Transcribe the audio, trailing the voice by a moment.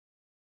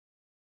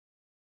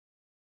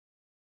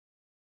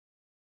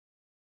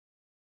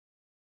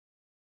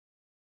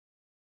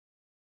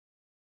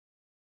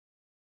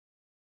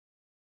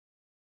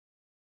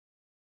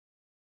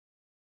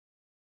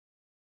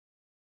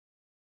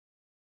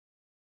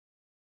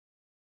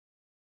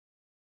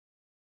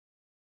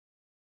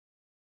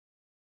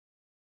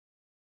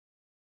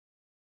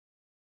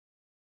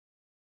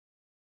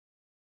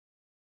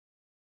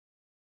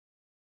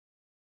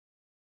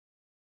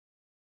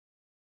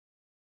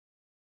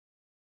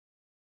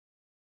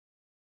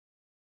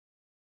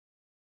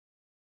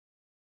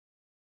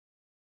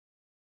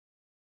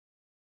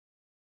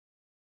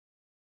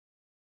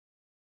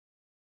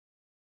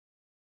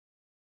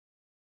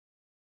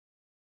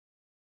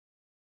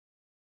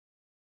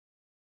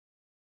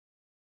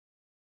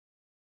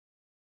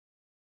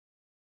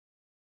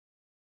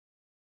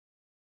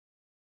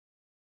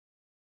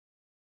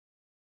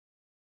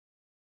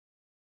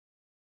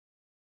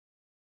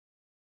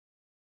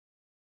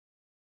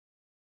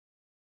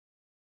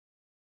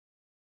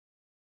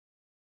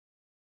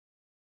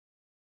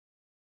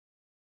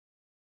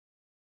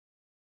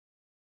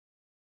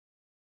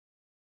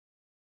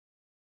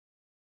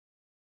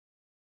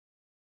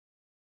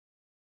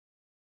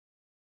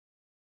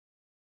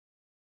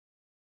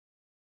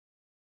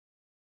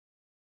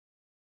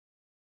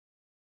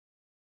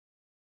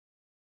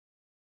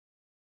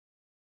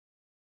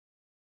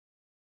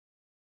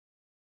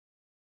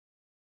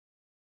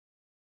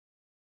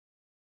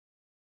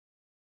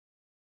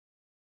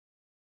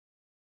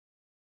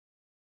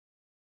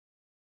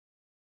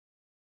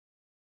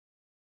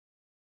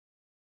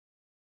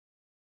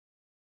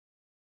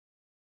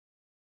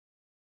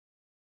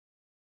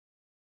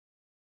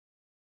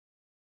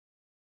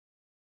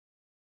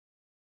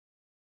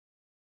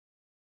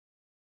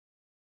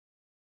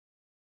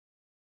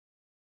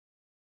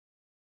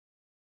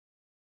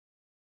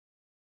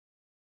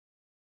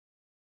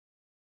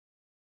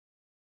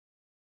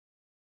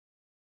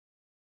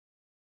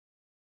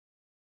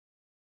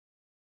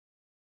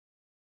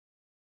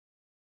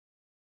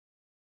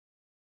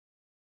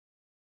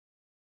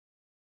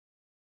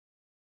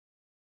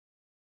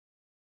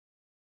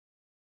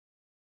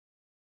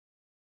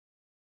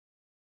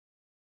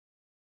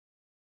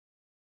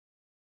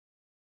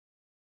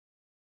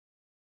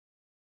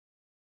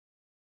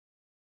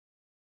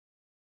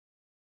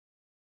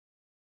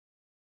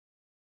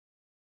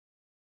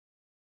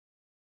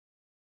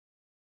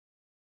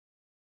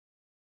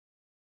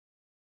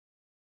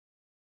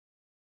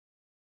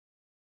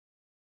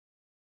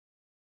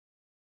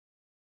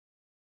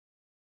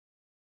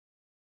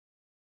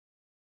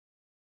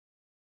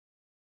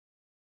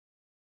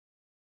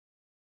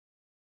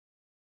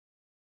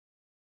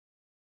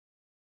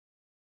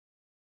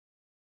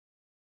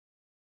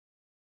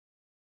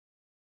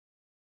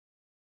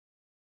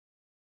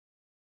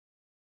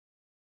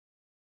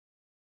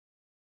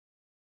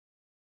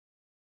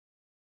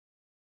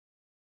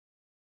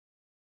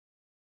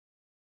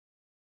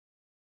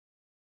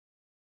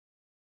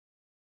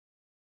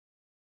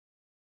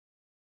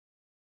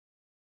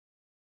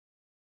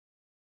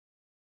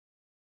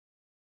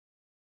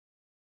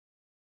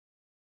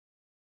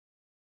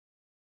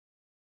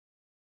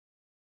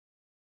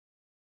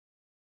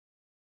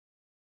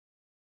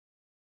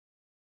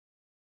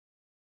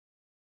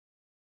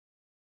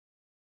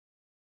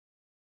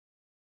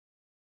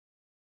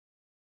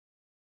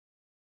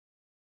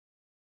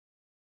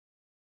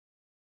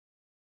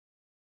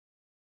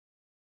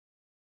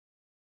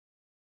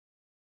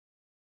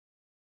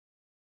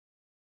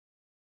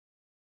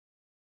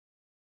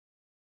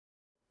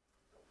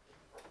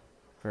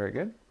Very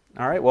good.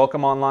 All right,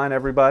 welcome online,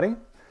 everybody.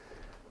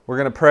 We're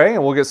going to pray,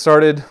 and we'll get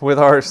started with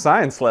our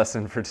science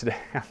lesson for today.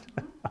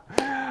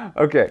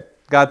 Okay.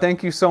 God,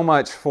 thank you so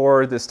much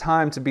for this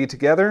time to be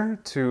together,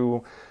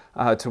 to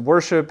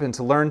worship and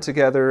to learn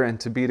together and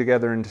to be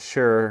together and to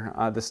share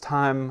this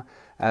time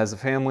as a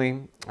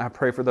family. I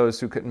pray for those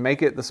who couldn't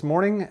make it this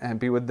morning and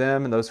be with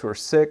them, and those who are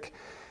sick,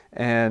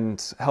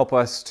 and help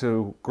us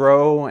to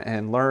grow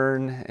and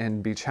learn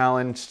and be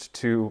challenged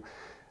to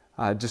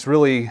just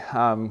really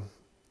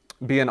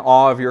be in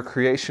awe of your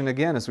creation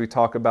again as we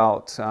talk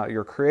about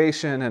your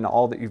creation and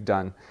all that you've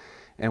done.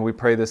 And we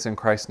pray this in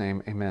Christ's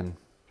name. Amen.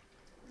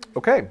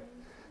 Okay.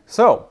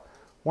 So,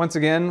 once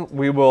again,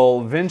 we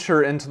will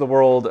venture into the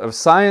world of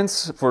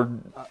science for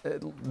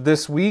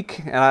this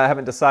week, and I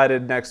haven't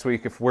decided next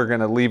week if we're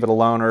going to leave it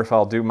alone or if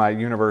I'll do my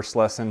universe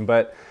lesson,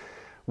 but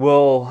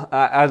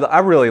I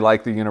really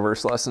like the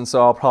universe lesson,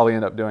 so I'll probably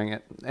end up doing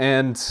it.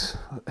 And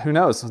who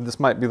knows, this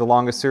might be the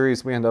longest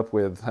series we end up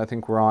with. I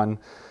think we're on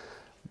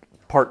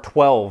part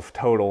 12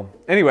 total.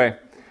 Anyway,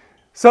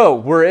 so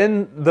we're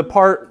in the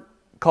part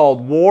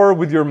called War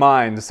with Your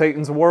Mind,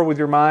 Satan's War with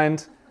Your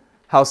Mind.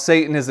 How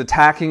Satan is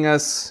attacking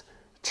us,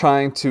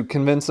 trying to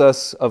convince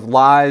us of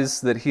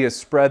lies that he has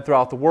spread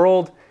throughout the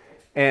world.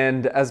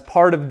 And as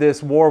part of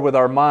this war with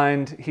our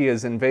mind, he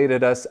has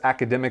invaded us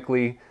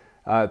academically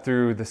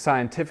through the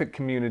scientific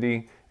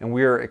community, and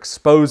we are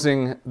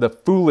exposing the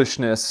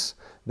foolishness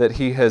that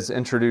he has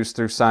introduced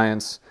through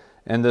science.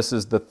 And this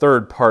is the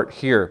third part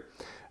here.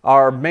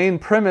 Our main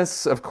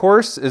premise, of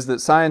course, is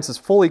that science is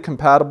fully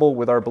compatible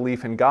with our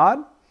belief in God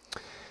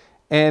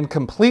and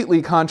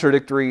completely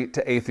contradictory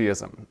to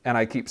atheism. And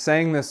I keep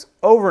saying this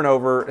over and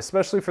over,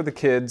 especially for the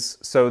kids,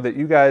 so that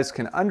you guys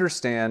can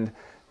understand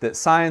that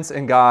science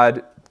and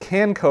God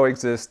can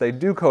coexist, they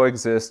do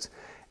coexist,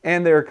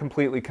 and they're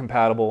completely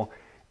compatible.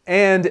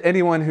 And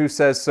anyone who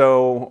says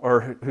so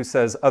or who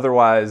says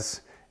otherwise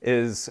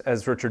is,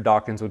 as Richard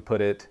Dawkins would put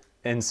it,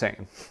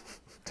 insane,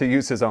 to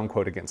use his own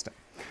quote against him.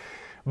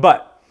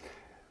 But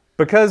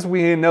because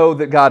we know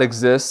that God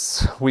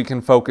exists, we can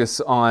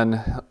focus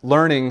on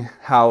learning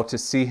how to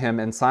see him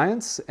in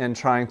science and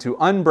trying to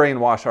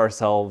unbrainwash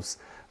ourselves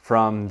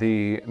from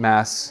the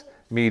mass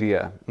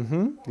media.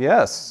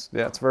 Yes,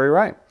 that's very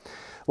right.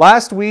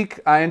 Last week,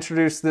 I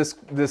introduced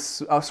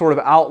this sort of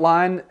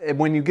outline.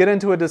 When you get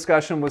into a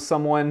discussion with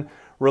someone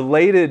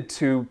related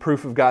to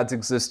proof of God's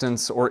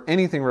existence or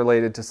anything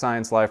related to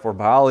science, life, or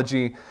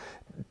biology,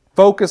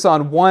 focus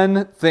on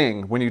one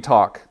thing when you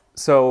talk.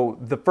 So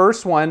the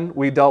first one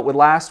we dealt with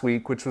last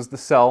week, which was the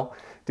cell,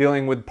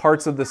 dealing with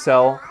parts of the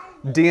cell,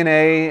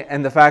 DNA,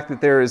 and the fact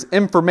that there is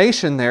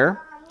information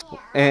there,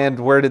 and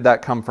where did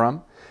that come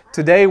from?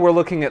 Today we're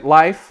looking at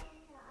life,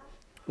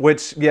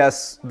 which,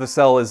 yes, the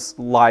cell is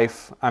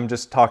life. I'm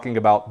just talking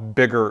about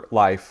bigger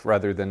life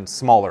rather than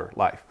smaller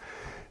life.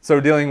 So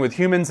dealing with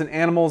humans and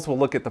animals, we'll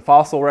look at the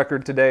fossil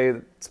record today.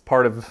 It's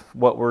part of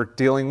what we're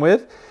dealing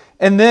with.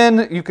 And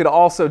then you could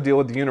also deal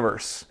with the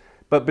universe.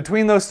 But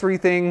between those three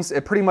things,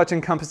 it pretty much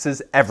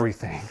encompasses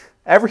everything.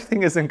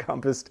 Everything is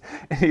encompassed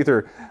in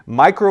either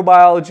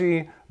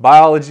microbiology,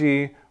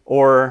 biology,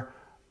 or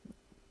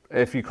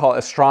if you call it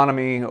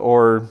astronomy,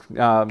 or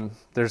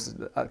there's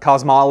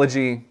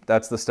cosmology,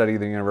 that's the study of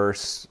the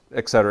universe,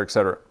 et cetera, et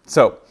cetera.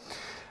 So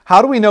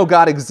how do we know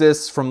God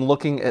exists from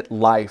looking at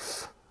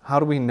life? How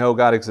do we know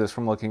God exists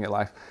from looking at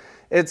life?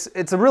 It's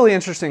a really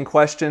interesting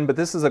question, but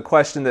this is a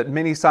question that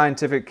many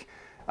scientific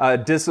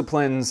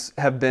disciplines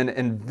have been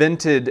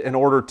invented in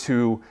order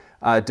to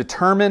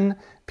determine.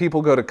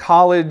 People go to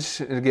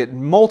college and get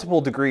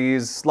multiple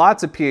degrees,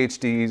 lots of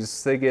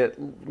PhDs. They get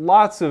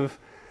lots of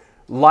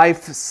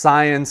life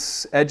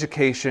science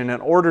education in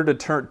order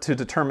to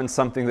determine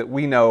something that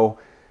we know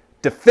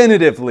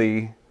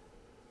definitively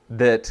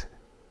that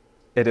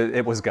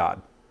it was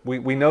God.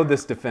 We know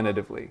this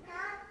definitively.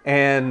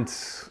 And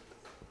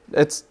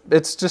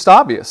it's just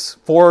obvious.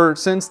 For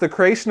since the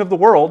creation of the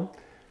world,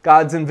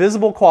 God's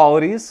invisible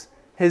qualities,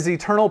 his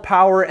eternal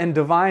power and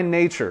divine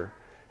nature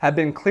have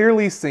been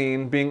clearly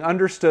seen, being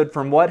understood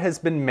from what has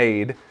been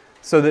made,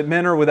 so that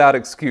men are without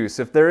excuse.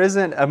 If there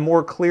isn't a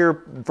more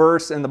clear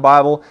verse in the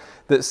Bible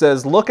that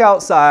says, look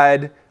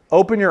outside,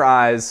 open your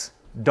eyes,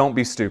 don't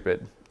be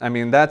stupid. I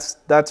mean, that's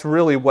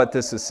really what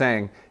this is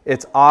saying.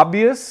 It's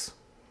obvious.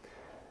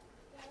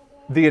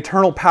 The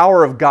eternal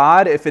power of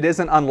God, if it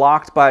isn't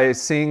unlocked by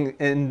seeing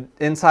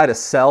inside a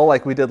cell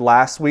like we did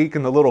last week,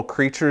 and the little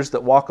creatures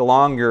that walk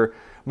along your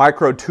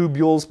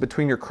microtubules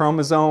between your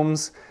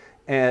chromosomes,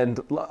 and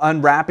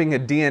unwrapping a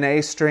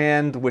DNA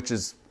strand, which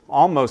is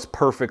almost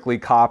perfectly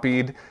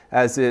copied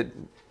as it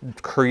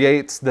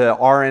creates the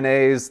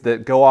RNAs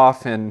that go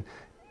off and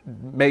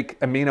make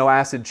amino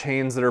acid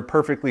chains that are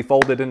perfectly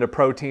folded into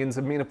proteins.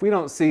 I mean, if we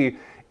don't see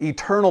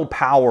eternal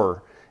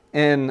power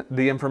in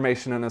the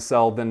information in a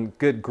cell, then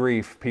good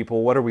grief,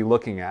 people, what are we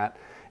looking at?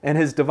 And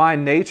his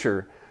divine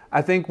nature,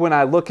 I think when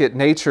I look at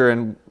nature,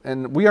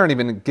 and we aren't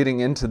even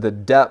getting into the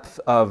depth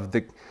of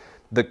the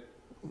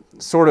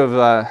sort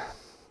of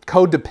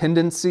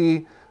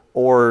codependency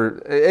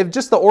or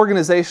just the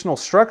organizational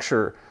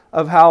structure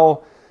of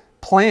how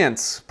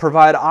plants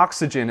provide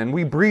oxygen, and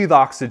we breathe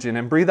oxygen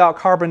and breathe out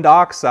carbon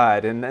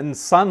dioxide, and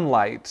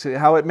sunlight,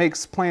 how it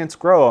makes plants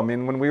grow. I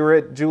mean, when we were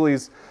at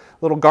Julie's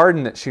little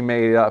garden that she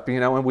made up,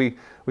 and we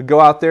would go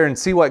out there and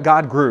see what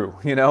God grew.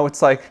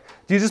 It's like,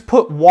 you just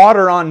put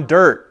water on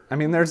dirt. I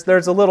mean,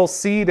 there's a little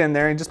seed in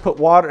there and just put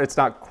water. It's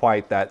not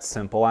quite that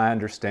simple. I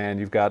understand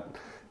you've got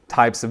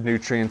types of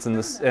nutrients in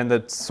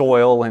the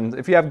soil, and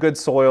if you have good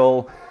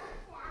soil,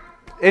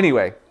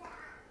 anyway,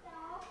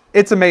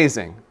 it's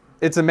amazing.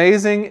 It's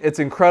amazing, it's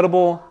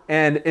incredible,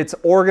 and it's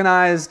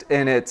organized,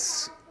 and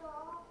it's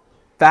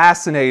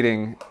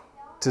fascinating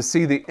to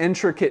see the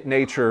intricate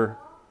nature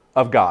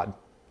of God.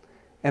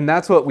 And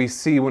that's what we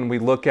see when we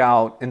look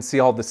out and see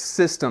all the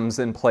systems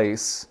in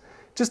place.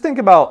 Just think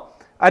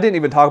about, I didn't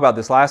even talk about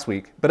this last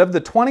week, but of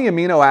the 20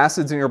 amino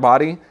acids in your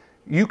body,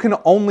 you can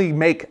only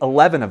make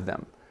 11 of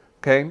them.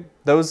 Okay?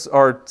 Those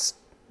are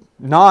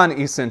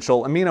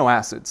non-essential amino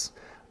acids.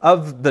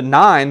 Of the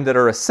 9 that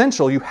are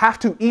essential, you have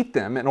to eat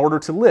them in order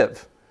to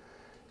live.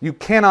 You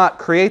cannot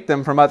create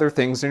them from other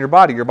things in your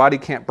body. Your body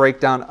can't break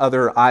down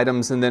other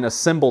items and then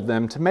assemble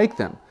them to make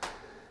them.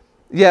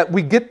 Yet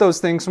we get those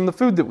things from the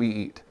food that we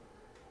eat.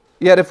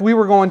 Yet if we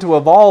were going to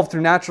evolve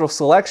through natural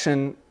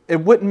selection, it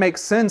wouldn't make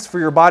sense for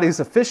your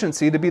body's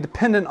efficiency to be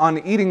dependent on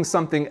eating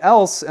something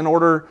else in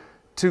order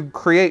to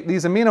create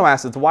these amino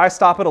acids. Why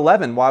stop at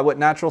 11? Why would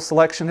natural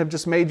selection have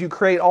just made you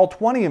create all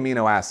 20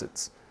 amino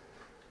acids?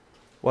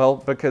 Well,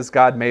 because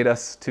God made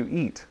us to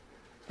eat,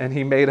 and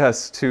He made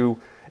us to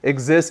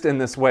exist in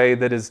this way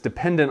that is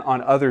dependent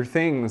on other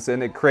things,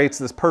 and it creates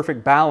this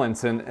perfect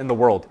balance in the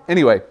world.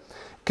 Anyway,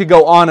 could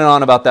go on and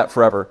on about that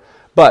forever.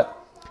 But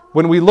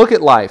when we look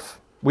at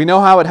life, we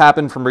know how it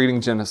happened from reading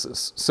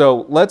Genesis.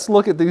 So let's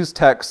look at these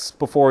texts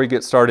before we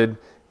get started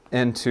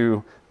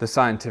into the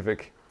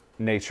scientific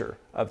nature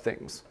of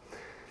things.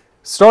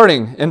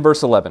 Starting in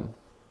verse 11.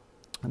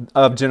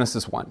 Of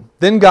Genesis 1.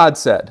 Then God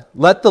said,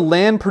 "Let the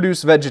land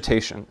produce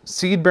vegetation,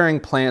 seed-bearing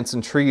plants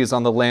and trees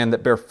on the land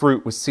that bear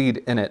fruit with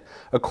seed in it,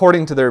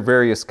 according to their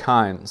various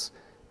kinds."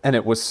 And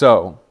it was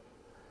so.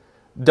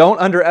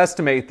 Don't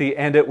underestimate the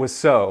 "and it was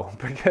so,"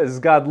 because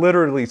God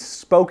literally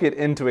spoke it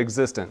into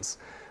existence.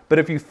 But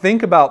if you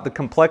think about the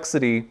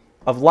complexity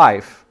of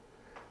life,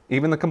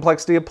 even the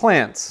complexity of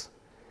plants,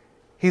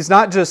 He's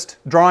not just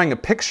drawing a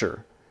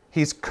picture.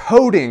 He's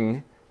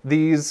coding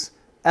these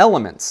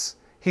elements.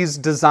 He's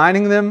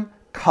designing them,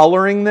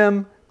 coloring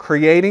them,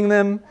 creating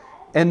them,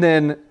 and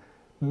then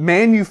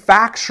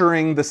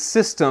manufacturing the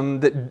system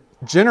that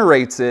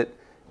generates it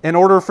in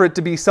order for it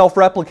to be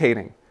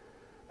self-replicating.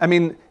 I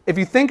mean, if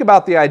you think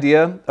about the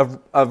idea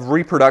of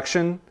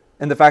reproduction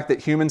and the fact that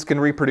humans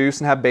can reproduce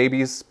and have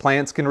babies,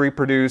 plants can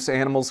reproduce,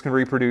 animals can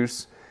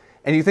reproduce,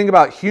 and you think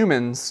about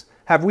humans,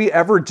 have we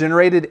ever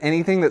generated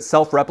anything that's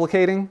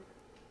self-replicating?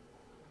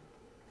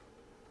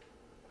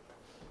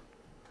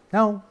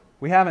 No,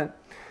 we haven't.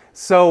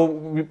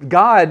 So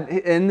God,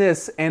 in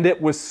this "and it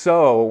was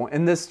so,"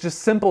 in this just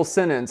simple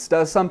sentence,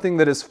 does something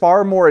that is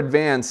far more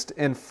advanced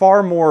and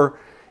far more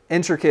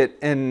intricate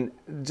and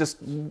just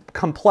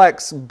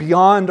complex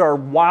beyond our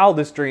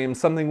wildest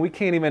dreams, something we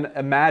can't even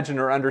imagine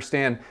or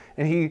understand.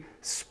 And He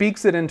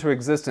speaks it into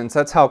existence.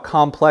 That's how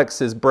complex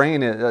His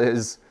brain is,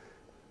 His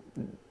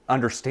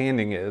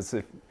understanding is,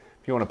 if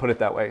you want to put it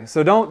that way.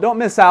 So don't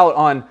miss out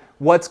on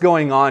what's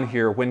going on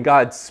here when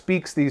God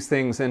speaks these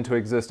things into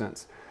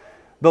existence.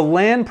 The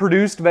land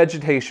produced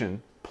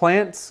vegetation,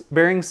 plants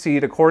bearing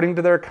seed according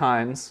to their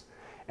kinds,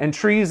 and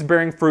trees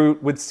bearing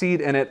fruit with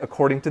seed in it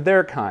according to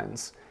their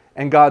kinds.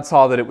 And God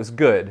saw that it was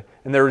good.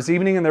 And there was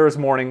evening and there was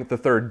morning the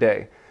third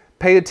day.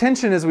 Pay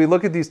attention as we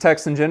look at these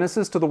texts in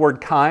Genesis to the word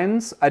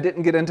kinds. I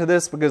didn't get into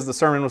this because the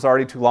sermon was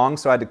already too long,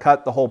 so I had to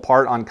cut the whole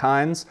part on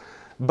kinds.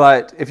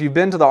 But if you've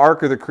been to the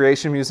Ark or the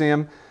Creation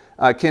Museum,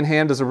 Ken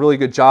Ham does a really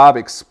good job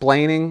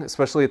explaining,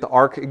 especially at the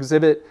Ark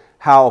exhibit,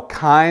 how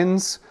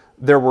kinds,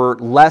 there were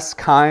less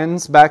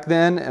kinds back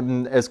then,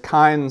 and as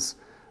kinds,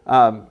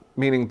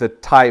 meaning the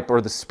type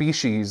or the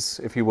species,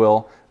 if you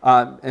will.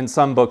 In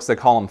some books they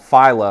call them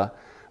phyla.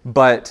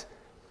 But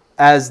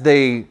as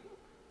they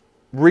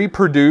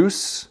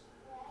reproduce,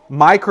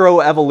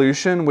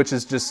 microevolution, which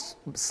is just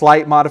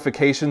slight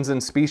modifications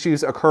in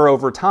species, occur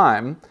over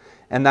time.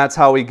 And that's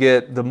how we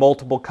get the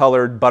multiple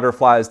colored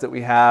butterflies that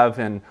we have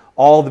and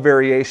all the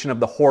variation of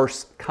the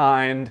horse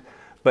kind.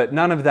 But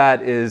none of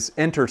that is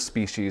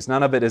interspecies.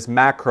 None of it is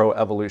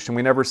macroevolution.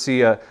 We never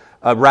see a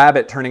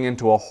rabbit turning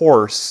into a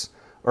horse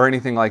or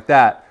anything like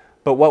that.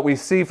 But what we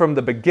see from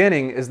the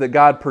beginning is that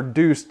God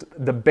produced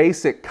the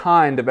basic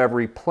kind of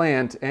every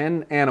plant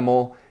and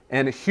animal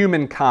and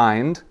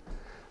humankind,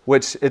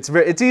 which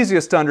it's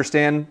easiest to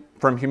understand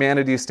from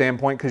humanity's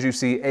standpoint because you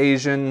see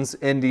Asians,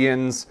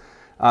 Indians,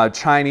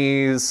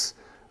 Chinese,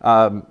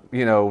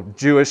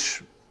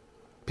 Jewish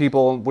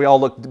people. We all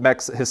look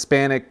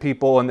Hispanic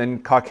people, and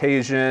then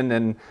Caucasian,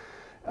 and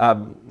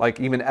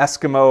like even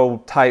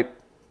Eskimo type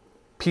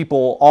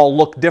people all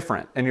look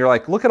different. And you're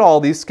like, look at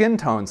all these skin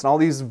tones and all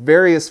these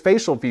various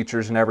facial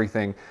features and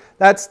everything.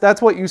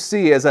 That's what you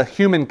see as a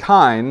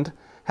humankind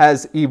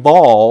has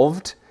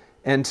evolved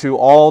into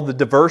all the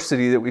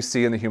diversity that we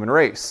see in the human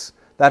race.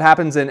 That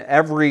happens in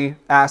every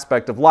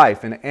aspect of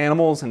life, in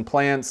animals and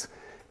plants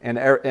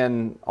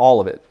and all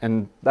of it.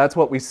 And that's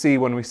what we see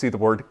when we see the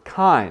word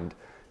kind.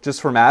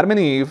 Just from Adam and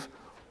Eve,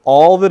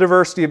 all the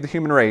diversity of the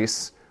human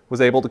race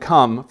was able to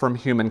come from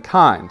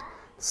humankind.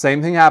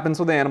 Same thing happens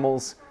with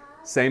animals,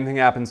 same thing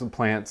happens with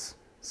plants,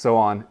 so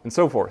on and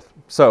so forth.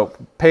 So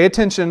pay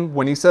attention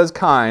when he says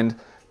kind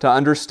to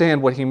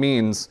understand what he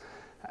means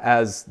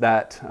as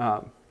that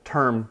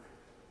term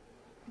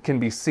can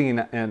be seen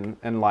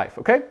in life.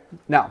 Okay?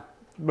 Now,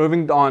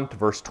 moving on to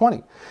verse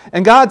 20.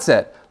 And God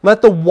said,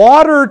 "Let the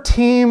water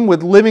teem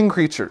with living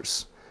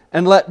creatures,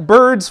 and let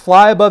birds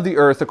fly above the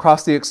earth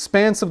across the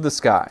expanse of the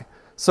sky."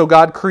 So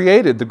God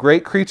created the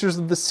great creatures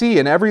of the sea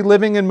and every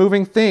living and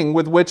moving thing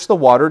with which the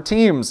water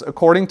teems,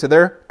 according to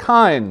their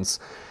kinds,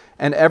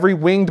 and every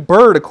winged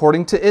bird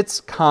according to its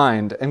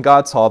kind. And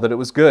God saw that it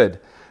was good.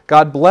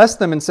 God blessed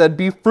them and said,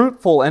 "Be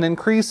fruitful and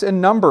increase in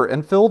number,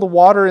 and fill the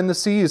water in the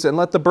seas, and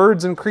let the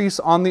birds increase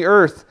on the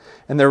earth."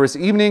 And there was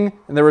evening,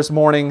 and there was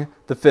morning,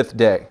 the fifth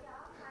day.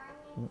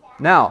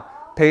 Now,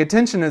 pay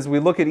attention as we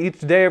look at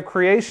each day of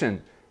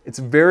creation. It's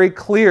very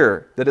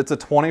clear that it's a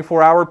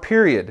 24-hour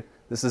period.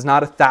 This is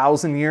not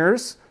 1,000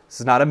 years.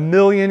 This is not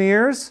 1,000,000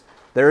 years.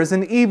 There is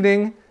an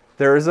evening,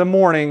 there is a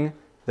morning,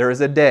 there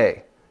is a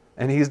day.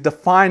 And he's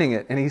defining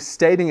it, and he's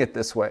stating it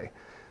this way.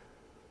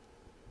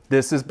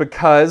 This is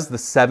because the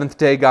seventh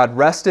day God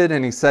rested,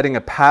 and he's setting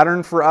a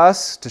pattern for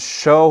us to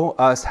show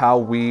us how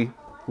we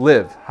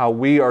live, how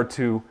we are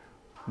to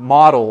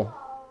model,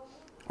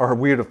 or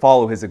we are to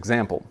follow his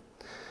example.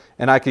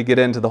 And I could get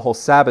into the whole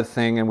Sabbath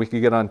thing, and we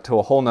could get onto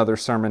a whole nother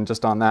sermon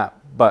just on that.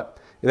 But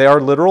they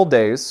are literal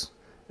days,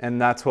 and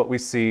that's what we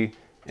see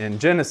in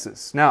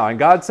Genesis. Now, and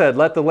God said,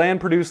 "Let the land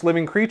produce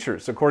living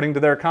creatures according to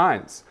their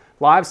kinds,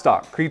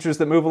 livestock, creatures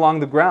that move along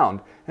the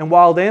ground, and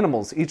wild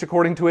animals, each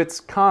according to its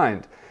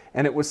kind."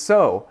 And it was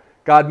so.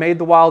 God made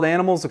the wild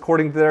animals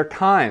according to their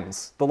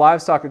kinds, the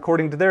livestock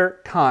according to their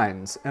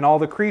kinds, and all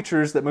the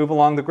creatures that move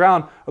along the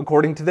ground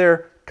according to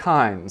their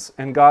kinds.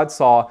 And God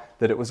saw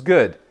that it was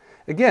good.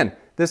 Again,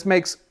 this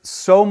makes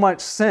so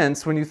much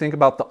sense when you think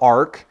about the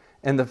ark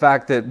and the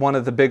fact that one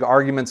of the big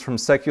arguments from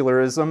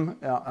secularism,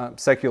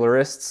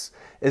 secularists,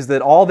 is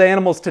that all the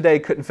animals today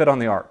couldn't fit on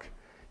the ark.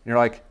 And you're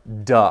like,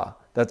 duh.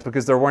 That's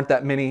because there weren't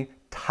that many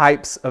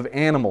types of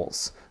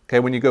animals. Okay,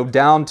 when you go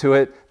down to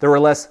it, there were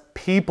less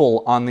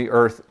people on the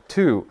earth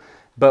too.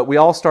 But we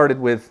all started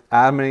with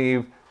Adam and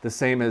Eve, the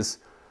same as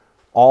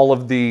all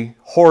of the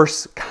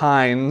horse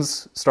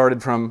kinds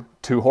started from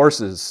 2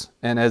 horses.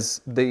 And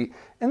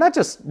that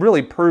just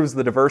really proves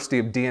the diversity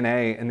of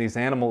DNA in these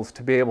animals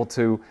to be able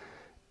to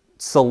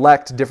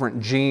select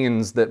different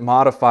genes that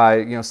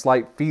modify,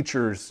 slight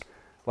features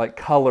like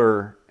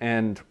color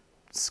and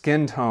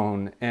skin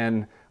tone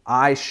and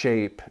eye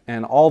shape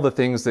and all the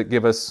things that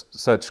give us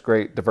such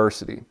great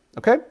diversity.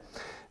 Okay?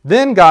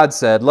 Then God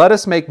said, "Let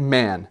us make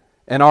man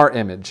in our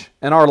image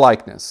and our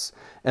likeness,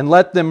 and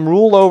let them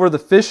rule over the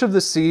fish of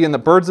the sea and the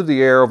birds of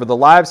the air, over the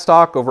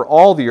livestock, over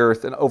all the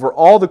earth, and over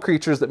all the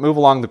creatures that move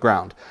along the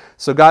ground."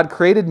 So God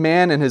created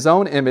man in his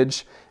own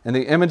image. In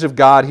the image of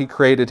God he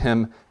created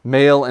him,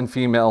 male and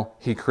female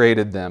he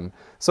created them.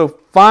 So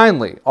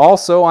finally,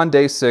 also on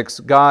day 6,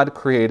 God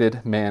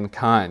created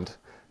mankind.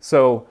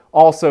 So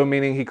also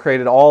meaning he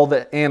created all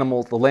the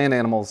animals, the land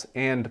animals,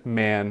 and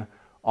man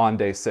on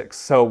day 6.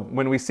 So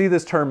when we see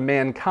this term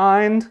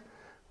mankind,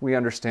 we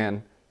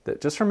understand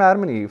that just from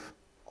Adam and Eve,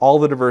 all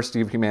the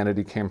diversity of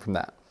humanity came from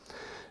that.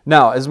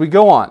 Now, as we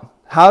go on,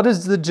 how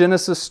does the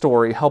Genesis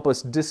story help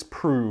us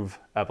disprove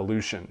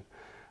evolution?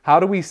 How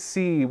do we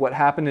see what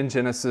happened in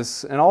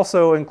Genesis, and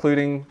also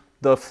including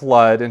the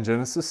flood in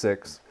Genesis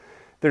 6?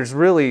 There's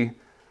really,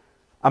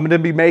 I'm going to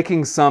be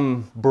making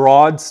some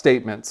broad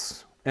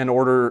statements in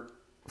order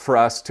for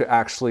us to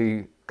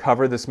actually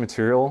cover this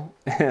material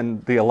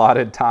in the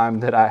allotted time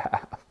that I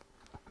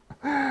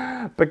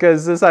have.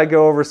 Because as I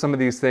go over some of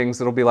these things,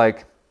 it'll be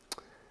like,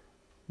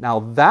 now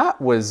that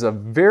was a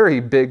very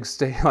big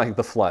like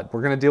the flood.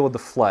 We're going to deal with the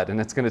flood, and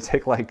it's going to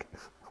take like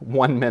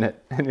 1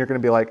 minute, and you're going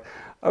to be like,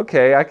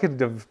 okay, I could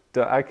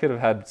have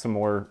had some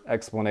more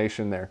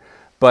explanation there.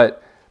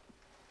 But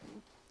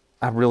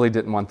I really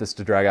didn't want this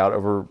to drag out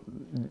over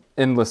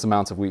endless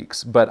amounts of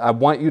weeks. But I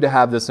want you to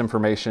have this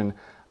information.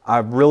 I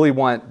really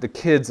want the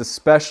kids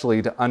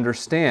especially to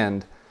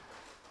understand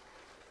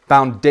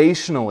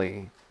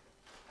foundationally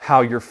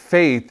how your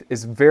faith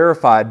is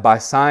verified by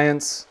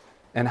science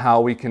and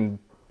how we can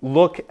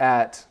look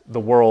at the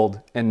world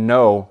and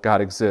know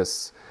God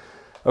exists.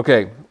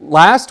 Okay,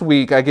 last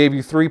week I gave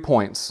you 3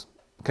 points.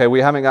 Okay, we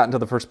haven't gotten to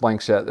the first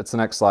blank yet. It's the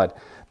next slide.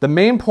 The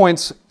main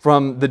points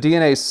from the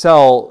DNA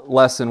cell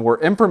lesson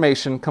were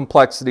information,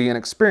 complexity, and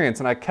experience.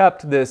 And I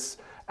kept this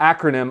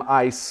acronym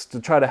ICE to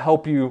try to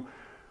help you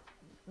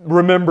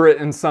remember it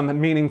in some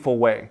meaningful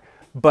way.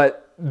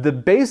 But the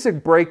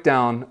basic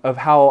breakdown of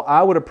how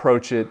I would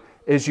approach it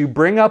is you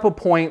bring up a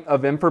point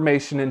of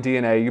information in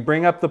DNA, you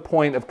bring up the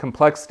point of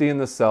complexity in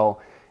the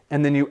cell,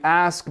 and then you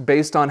ask,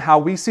 based on how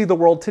we see the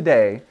world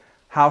today,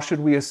 how should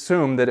we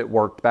assume that it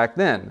worked back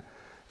then?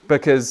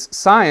 Because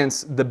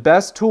science, the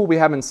best tool we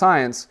have in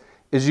science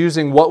is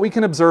using what we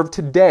can observe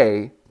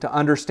today to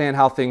understand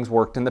how things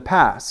worked in the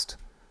past.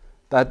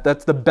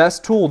 That's the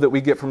best tool that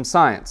we get from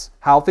science.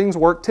 How things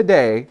work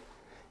today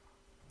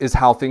is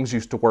how things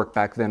used to work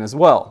back then as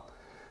well.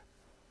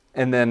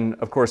 And then,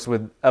 of course,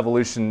 with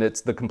evolution, it's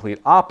the complete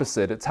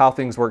opposite. It's how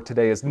things work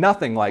today is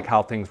nothing like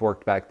how things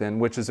worked back then,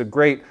 which is a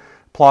great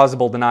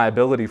plausible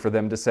deniability for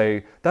them to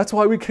say, that's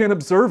why we can't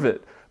observe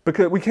it.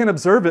 Because we can't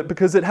observe it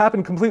because it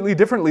happened completely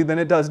differently than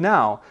it does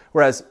now.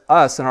 Whereas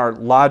us and our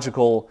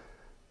logical,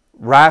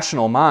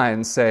 rational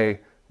minds say,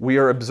 we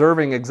are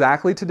observing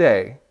exactly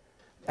today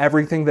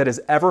everything that has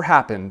ever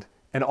happened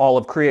in all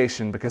of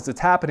creation because it's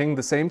happening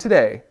the same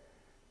today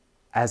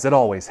as it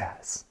always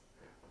has.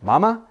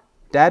 Mama,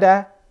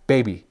 dada,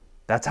 baby.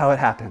 That's how it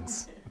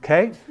happens,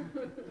 okay?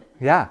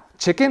 Yeah,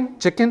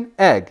 chicken,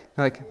 egg.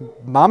 Like,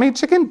 mommy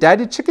chicken,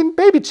 daddy chicken,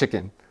 baby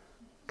chicken.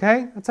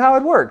 Okay, that's how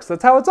it works.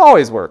 That's how it's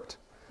always worked.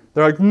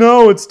 They're like,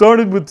 no, it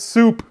started with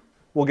soup.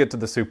 We'll get to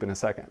the soup in a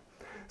second.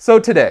 So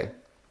today,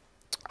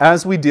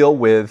 as we deal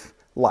with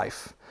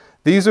life,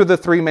 these are the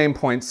three main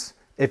points.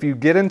 If you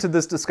get into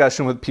this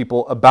discussion with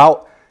people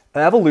about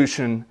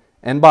evolution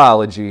and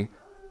biology,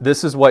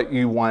 this is what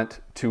you want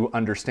to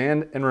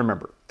understand and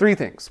remember. Three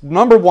things.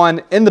 Number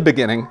one, in the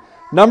beginning.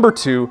 Number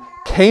two,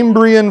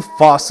 Cambrian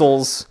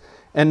fossils.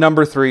 And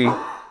number three,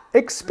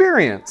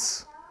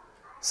 experience.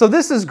 So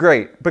this is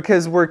great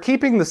because we're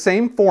keeping the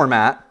same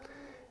format,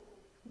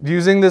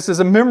 using this as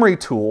a memory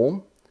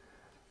tool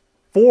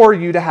for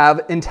you to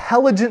have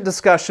intelligent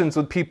discussions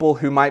with people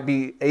who might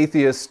be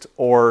atheist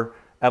or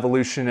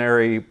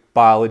evolutionary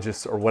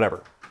biologists or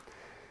whatever.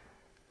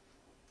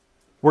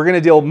 We're going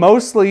to deal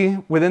mostly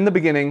within the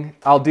beginning.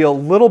 I'll deal a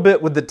little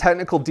bit with the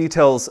technical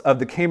details of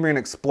the Cambrian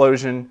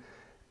explosion,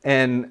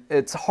 and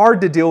it's hard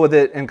to deal with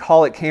it and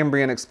call it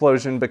Cambrian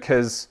explosion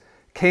because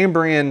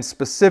Cambrian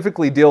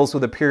specifically deals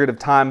with a period of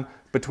time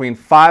between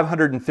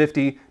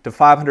 550 to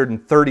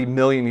 530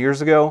 million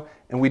years ago,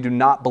 and we do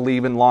not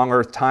believe in long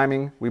Earth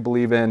timing. We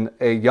believe in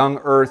a young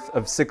Earth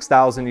of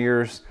 6,000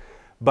 years,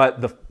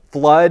 but the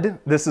flood,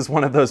 this is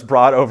one of those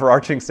broad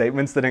overarching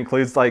statements that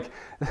includes like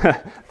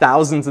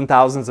thousands and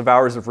thousands of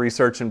hours of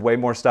research and way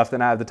more stuff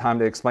than I have the time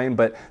to explain,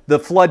 but the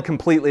flood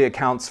completely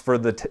accounts for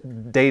the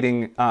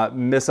dating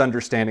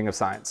misunderstanding of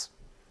science.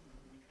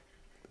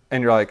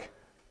 And you're like,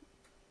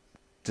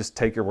 just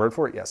take your word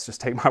for it? Yes,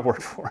 just take my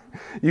word for it.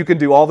 You can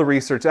do all the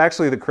research.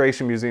 Actually, the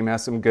Creation Museum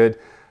has some good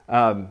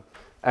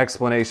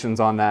explanations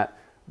on that.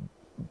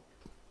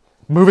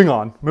 Moving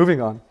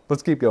on.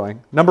 Let's keep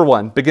going. Number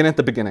one, begin at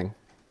the beginning.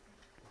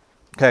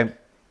 Okay,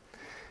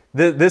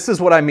 this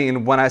is what I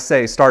mean when I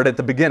say start at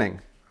the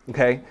beginning.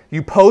 Okay,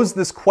 you pose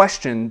this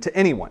question to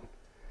anyone,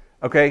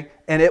 okay,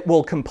 and it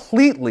will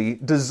completely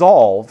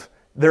dissolve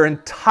their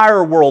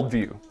entire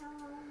worldview.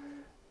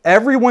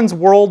 Everyone's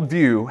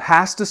worldview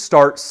has to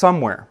start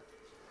somewhere.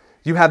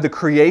 You have the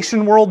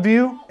creation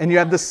worldview and you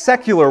have the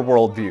secular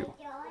worldview.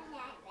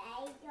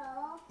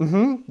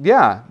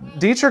 Yeah,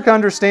 Dietrich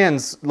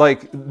understands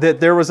like that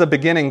there was a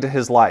beginning to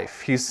his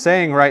life. He's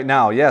saying right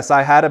now, yes,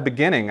 I had a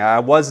beginning. I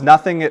was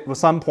nothing at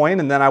some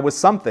point and then I was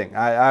something.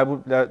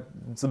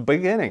 It's a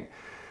beginning.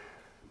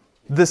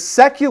 The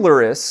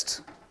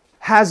secularist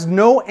has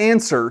no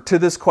answer to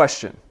this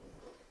question.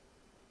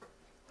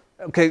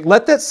 Okay,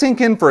 let that sink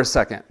in for a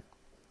second.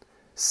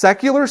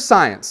 Secular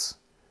science,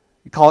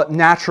 you call it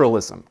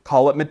naturalism,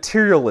 call it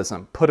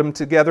materialism, put them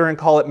together and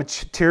call it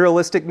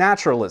materialistic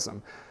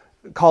naturalism.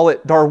 Call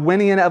it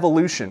Darwinian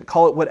evolution,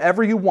 call it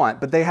whatever you want,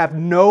 but they have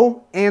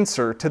no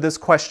answer to this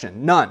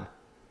question, none.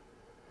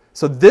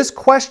 So this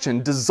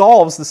question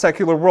dissolves the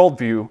secular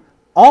worldview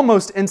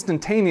almost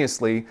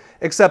instantaneously,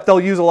 except they'll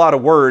use a lot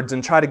of words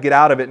and try to get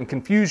out of it and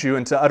confuse you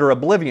into utter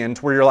oblivion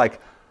to where you're like,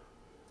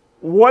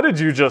 what did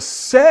you just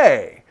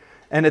say?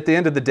 And at the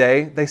end of the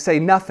day, they say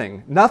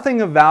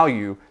nothing of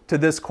value to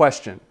this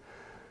question.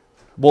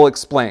 We'll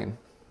explain.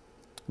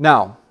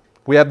 Now,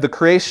 we have the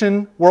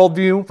creation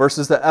worldview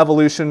versus the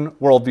evolution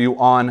worldview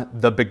on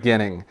the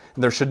beginning.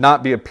 There should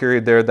not be a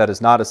period there. That is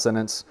not a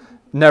sentence.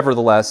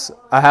 Nevertheless,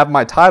 I have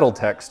my title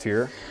text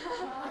here.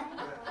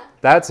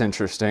 That's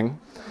interesting.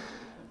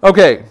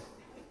 Okay.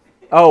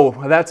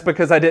 Oh, that's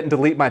because I didn't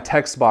delete my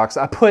text box.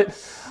 I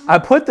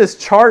put this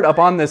chart up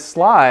on this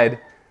slide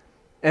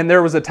and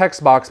there was a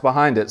text box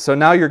behind it. So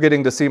now you're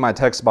getting to see my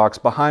text box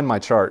behind my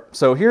chart.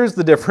 So here's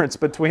the difference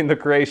between the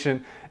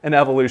creation and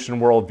evolution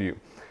worldview.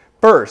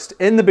 First,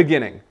 in the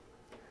beginning,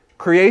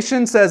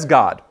 creation says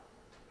God.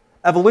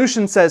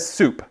 Evolution says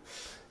soup.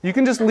 You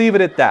can just leave it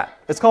at that.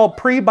 It's called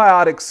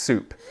prebiotic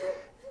soup.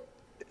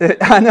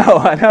 I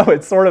know,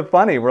 it's sort of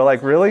funny. We're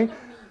like, really?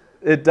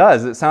 It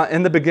does.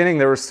 In the beginning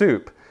there was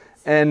soup.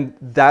 And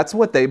that's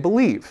what they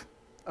believe.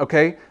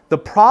 Okay? The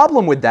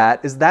problem with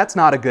that is that's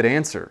not a good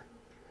answer.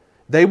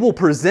 They will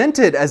present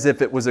it as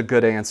if it was a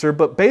good answer,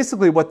 but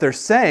basically what they're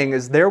saying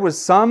is there was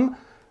some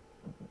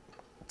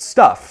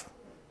stuff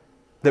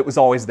that was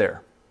always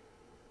there.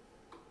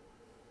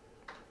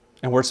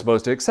 And we're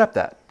supposed to accept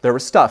that. There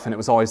was stuff and it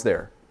was always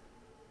there.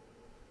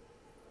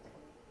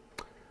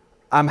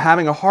 I'm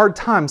having a hard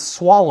time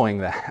swallowing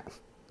that.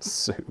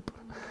 Soup.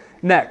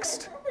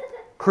 Next,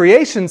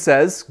 creation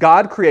says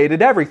God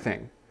created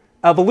everything.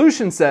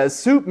 Evolution says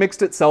soup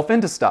mixed itself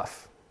into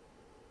stuff.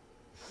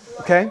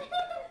 Okay?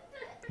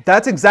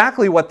 That's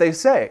exactly what they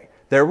say.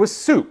 There was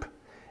soup.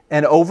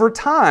 And over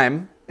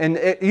time,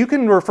 and you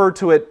can refer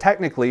to it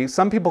technically,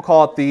 some people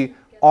call it the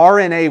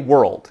RNA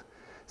world.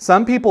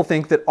 Some people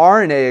think that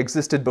RNA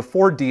existed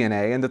before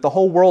DNA and that the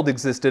whole world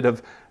existed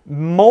of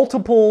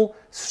multiple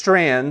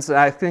strands,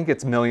 I think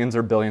it's millions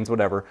or billions,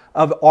 whatever,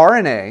 of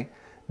RNA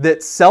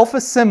that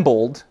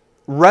self-assembled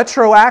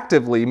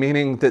retroactively,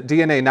 meaning that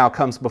DNA now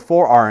comes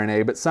before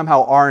RNA, but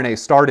somehow RNA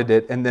started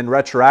it and then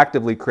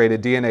retroactively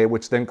created DNA,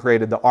 which then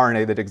created the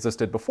RNA that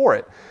existed before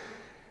it.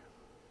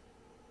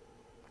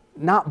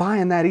 Not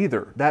buying that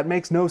either. That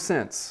makes no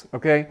sense,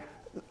 okay?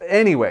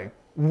 Anyway,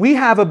 we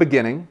have a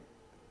beginning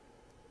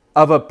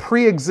of a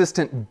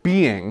pre-existent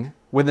being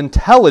with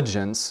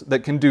intelligence that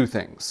can do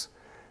things.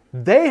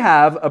 They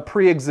have a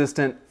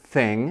pre-existent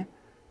thing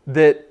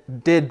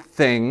that did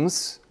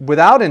things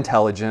without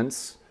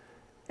intelligence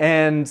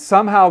and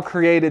somehow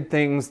created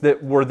things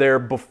that were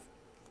there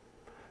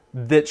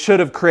that should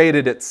have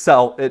created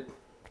itself. It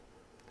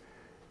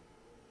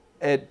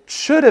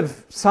should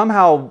have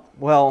somehow,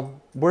 well,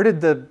 where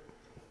did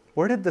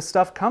the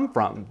stuff come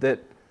from?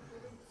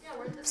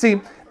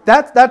 See,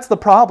 that's the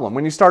problem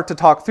when you start to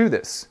talk through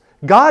this.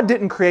 God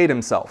didn't create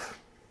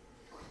himself.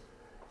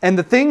 And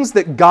the things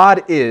that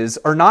God is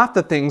are not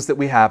the things that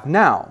we have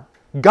now.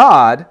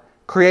 God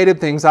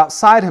created things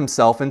outside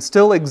himself and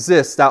still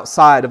exists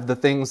outside of the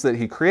things that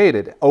he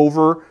created,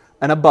 over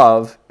and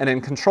above and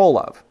in control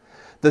of.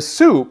 The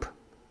soup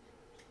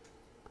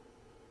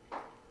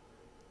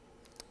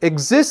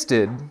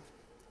existed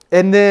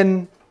and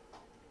then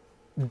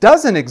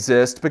doesn't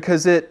exist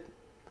because it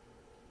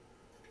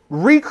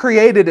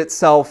recreated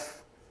itself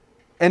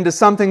into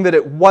something that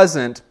it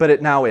wasn't, but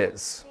it now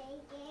is.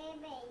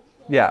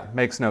 Yeah,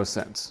 makes no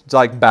sense. It's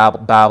like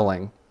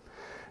babbling.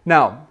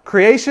 Now,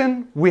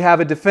 creation, we have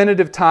a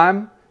definitive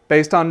time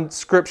based on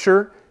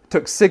Scripture. It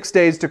took 6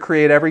 days to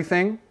create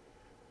everything.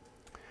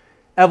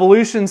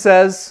 Evolution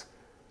says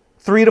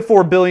 3 to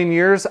 4 billion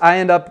years. I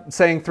end up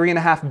saying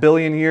 3.5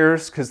 billion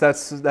years because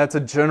that's a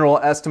general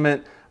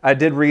estimate. I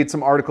did read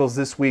some articles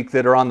this week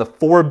that are on the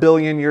 4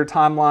 billion year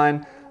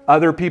timeline.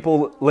 Other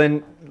people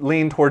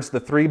lean towards the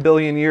 3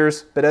 billion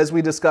years. But as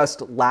we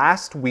discussed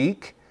last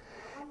week,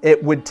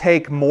 it would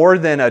take more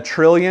than a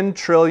trillion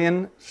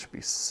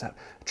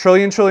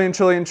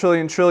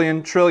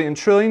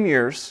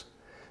years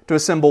to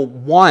assemble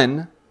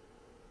one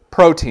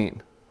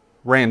protein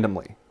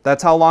randomly.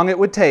 That's how long it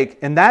would take.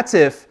 And that's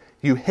if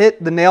you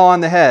hit the nail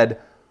on the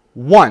head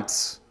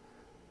once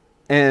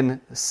in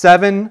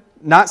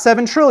not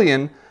 7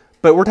 trillion,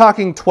 but we're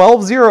talking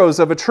 12 zeros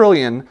of a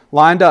trillion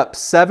lined up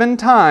 7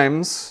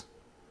 times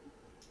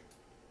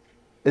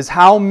is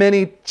how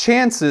many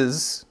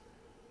chances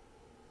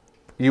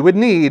you would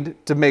need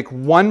to make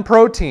one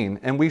protein.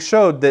 And we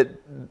showed that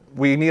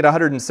we need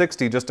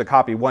 160 just to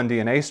copy one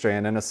DNA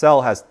strand, and a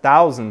cell has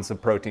thousands of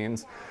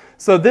proteins.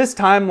 So this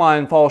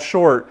timeline falls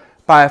short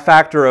by a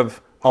factor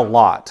of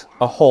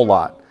a whole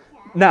lot.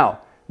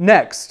 Now,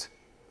 next,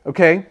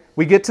 okay,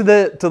 we get to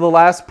the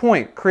last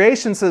point.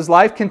 Creation says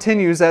life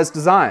continues as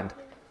designed.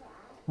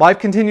 Life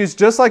continues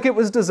just like it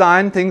was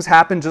designed. Things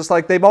happen just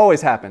like they've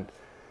always happened.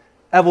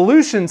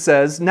 Evolution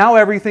says now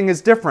everything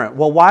is different.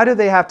 Well, why do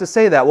they have to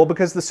say that? Well,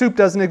 because the soup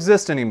doesn't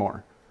exist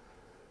anymore.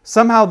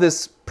 Somehow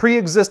this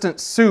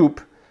pre-existent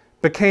soup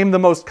became the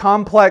most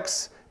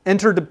complex,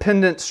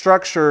 interdependent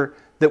structure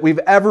that we've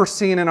ever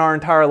seen in our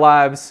entire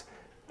lives.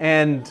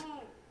 And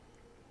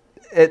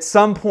at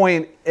some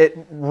point,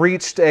 it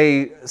reached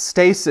a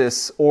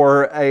stasis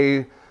or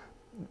a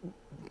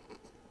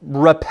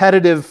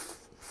repetitive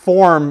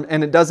form,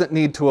 and it doesn't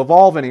need to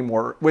evolve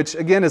anymore, which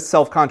again is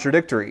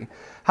self-contradictory.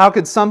 How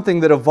could something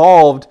that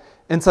evolved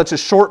in such a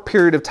short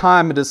period of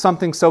time into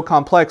something so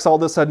complex all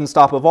of a sudden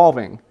stop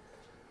evolving?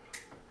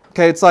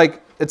 Okay, it's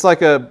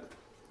like a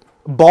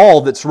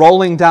ball that's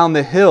rolling down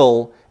the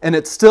hill and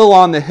it's still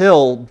on the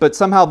hill, but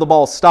somehow the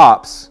ball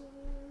stops.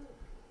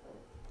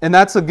 And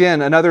that's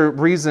again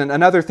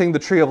another thing the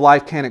tree of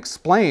life can't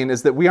explain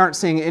is that we aren't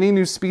seeing any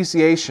new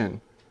speciation.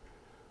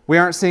 We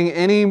aren't seeing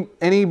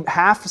any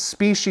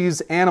half-species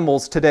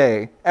animals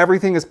today.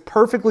 Everything is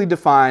perfectly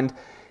defined.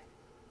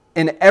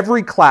 In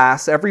every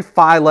class, every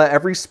phyla,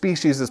 every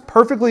species is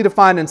perfectly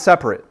defined and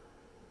separate.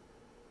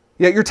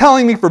 Yet you're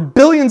telling me for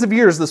billions of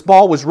years this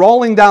ball was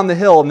rolling down the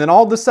hill and then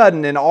all of a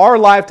sudden in our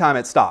lifetime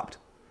it stopped.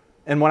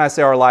 And when I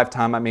say our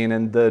lifetime, I mean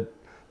in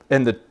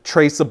the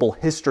traceable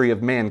history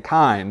of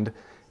mankind,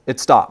 it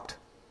stopped.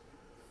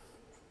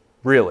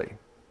 Really.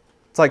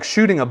 It's like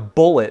shooting a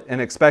bullet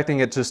and expecting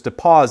it just to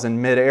pause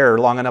in midair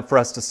long enough for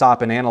us to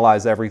stop and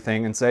analyze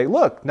everything and say,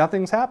 look,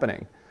 nothing's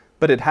happening.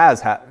 But it has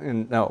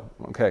happened. No,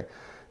 okay.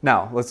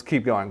 Now, let's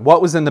keep going.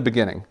 What was in the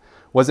beginning?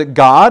 Was it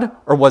God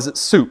or was it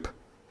soup?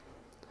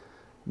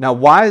 Now,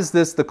 why is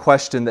this the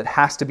question that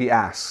has to be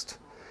asked?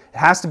 It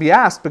has to be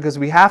asked because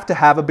we have to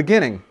have a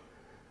beginning.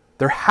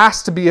 There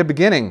has to be a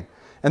beginning.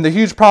 And the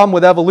huge problem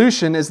with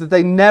evolution is that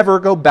they never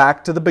go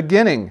back to the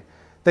beginning.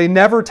 They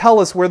never tell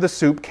us where the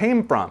soup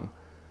came from.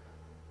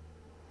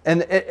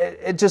 And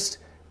there's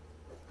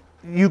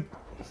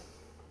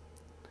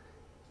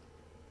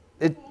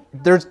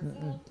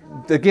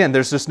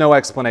just no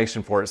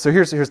explanation for it. So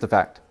here's the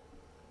fact.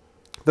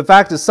 The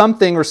fact is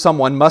something or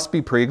someone must be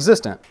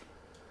pre-existent,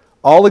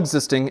 all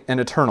existing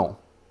and eternal.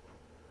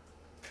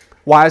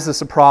 Why is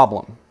this a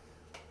problem?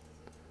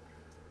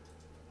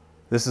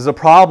 This is a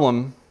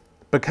problem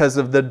because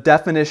of the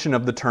definition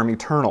of the term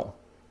eternal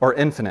or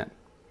infinite.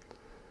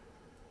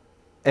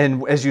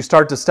 And as you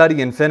start to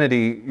study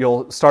infinity,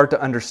 you'll start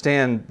to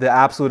understand the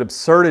absolute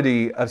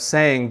absurdity of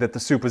saying that the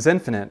soup is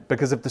infinite.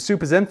 Because if the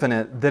soup is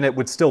infinite, then it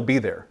would still be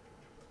there.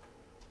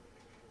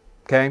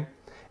 Okay?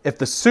 If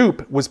the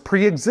soup was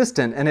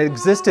pre-existent and it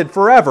existed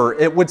forever,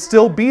 it would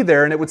still be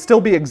there and it would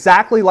still be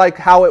exactly like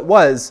how it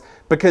was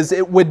because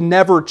it would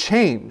never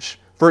change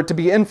for it to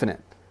be infinite.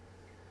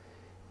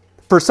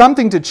 For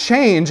something to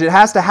change, it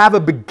has to have a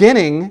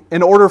beginning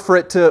in order for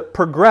it to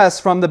progress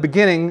from the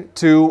beginning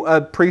to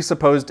a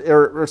presupposed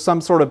or some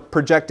sort of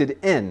projected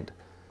end.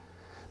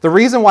 The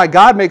reason why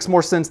God makes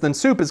more sense than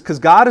soup is because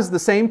God is the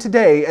same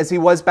today as He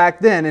was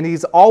back then, and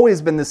He's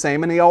always been the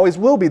same, and He always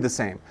will be the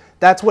same.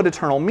 That's what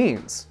eternal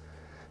means.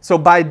 So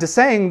by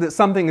saying that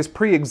something is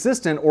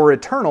pre-existent or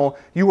eternal,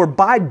 you are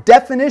by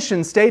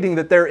definition stating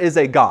that there is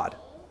a God.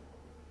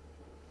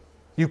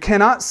 You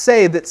cannot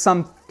say that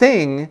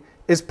something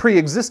is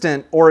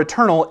pre-existent or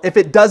eternal if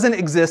it doesn't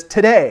exist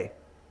today.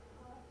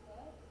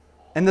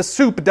 And the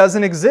soup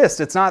doesn't exist.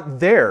 It's not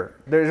there.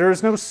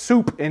 There's no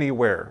soup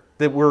anywhere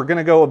that we're going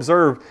to go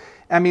observe.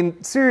 I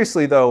mean,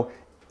 seriously though,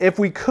 if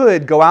we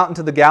could go out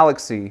into the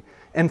galaxy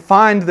and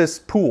find this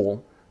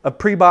pool of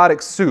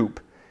prebiotic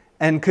soup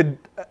and could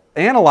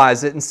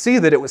analyze it and see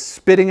that it was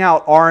spitting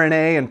out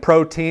RNA and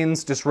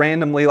proteins just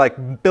randomly,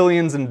 like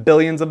billions and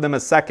billions of them a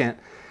second,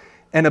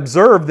 and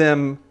observe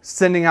them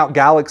sending out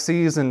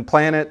galaxies and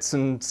planets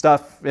and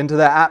stuff into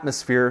the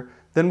atmosphere,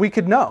 then we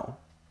could know.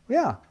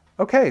 Yeah,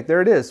 okay,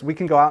 there it is. We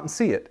can go out and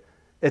see it.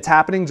 It's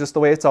happening just the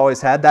way it's always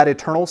had. That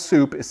eternal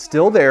soup is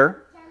still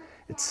there.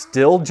 It's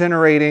still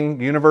generating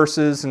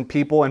universes and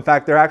people. In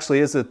fact, there actually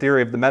is a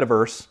theory of the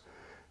metaverse,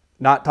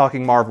 not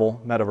talking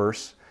Marvel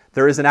metaverse.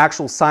 There is an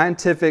actual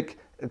scientific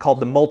called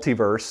the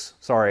multiverse.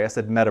 Sorry, I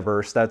said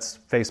metaverse. That's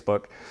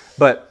Facebook.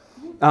 But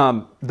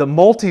the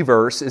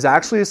multiverse is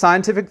actually a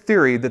scientific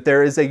theory that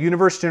there is a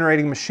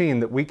universe-generating machine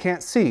that we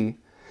can't see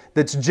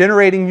that's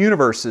generating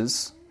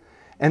universes,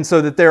 and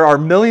so that there are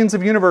millions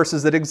of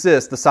universes that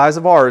exist the size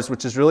of ours,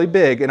 which is really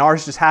big, and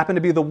ours just happened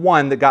to be the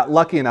one that got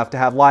lucky enough to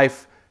have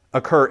life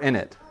occur in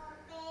it.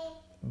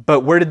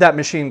 But where did that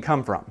machine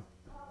come from?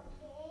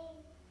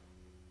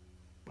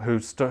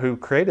 Who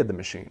created the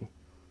machine?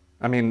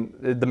 I mean,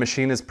 the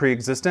machine is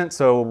pre-existent,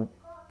 so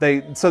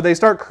they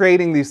start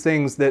creating these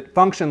things that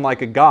function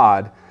like a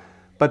God,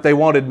 but they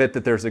won't admit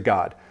that there's a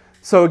God.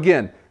 So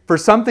again, for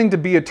something to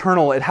be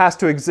eternal, it has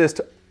to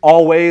exist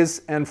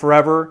always and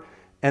forever,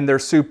 and their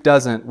soup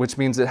doesn't, which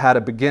means it had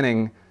a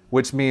beginning,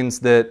 which means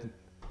that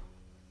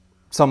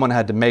someone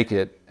had to make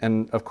it.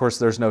 And of course,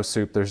 there's no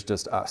soup, there's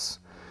just us.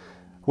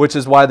 Which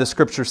is why the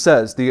scripture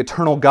says, the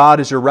eternal God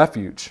is your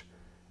refuge,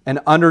 and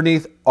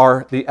underneath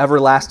are the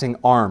everlasting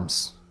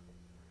arms.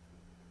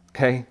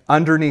 Okay,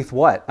 underneath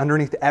what?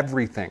 Underneath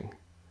everything.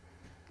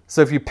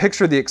 So if you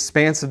picture the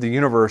expanse of the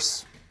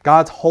universe,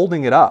 God's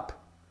holding it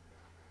up.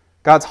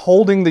 God's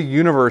holding the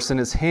universe in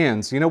His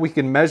hands. You know, we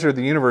can measure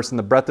the universe in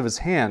the breadth of His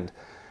hand.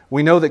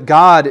 We know that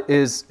God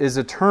is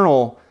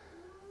eternal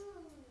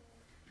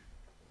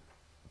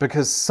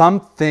because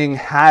something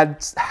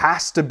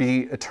has to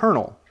be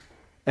eternal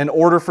in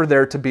order for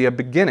there to be a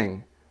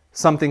beginning.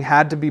 Something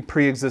had to be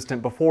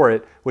pre-existent before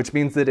it, which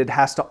means that it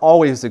has to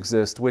always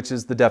exist, which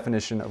is the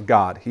definition of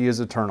God. He is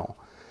eternal.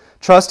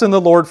 Trust in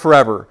the Lord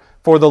forever,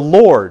 for the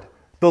Lord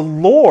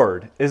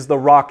is the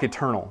rock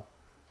eternal.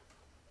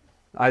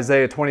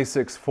 Isaiah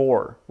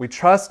 26:4. We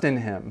trust in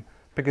Him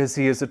because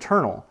He is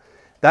eternal.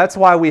 That's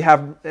why we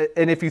have,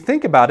 and if you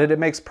think about it, it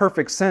makes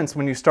perfect sense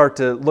when you start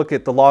to look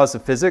at the laws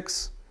of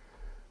physics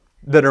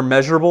that are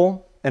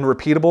measurable and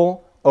repeatable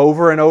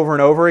over and over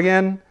and over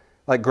again,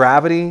 like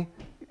gravity.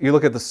 You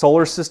look at the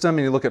solar system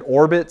and you look at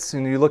orbits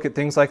and you look at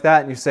things like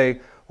that and you say,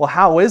 well,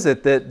 how is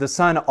it that the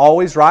sun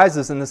always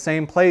rises in the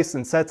same place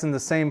and sets in the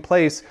same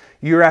place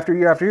year after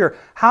year after year?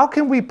 How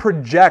can we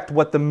project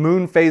what the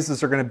moon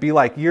phases are going to be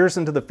like years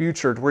into the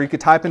future, to where you could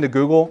type into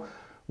Google,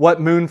 what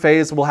moon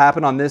phase will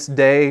happen on this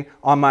day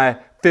on my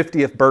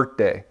 50th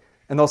birthday?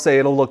 And they'll say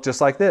it'll look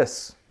just like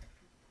this.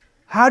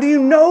 How do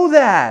you know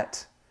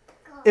that?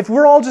 If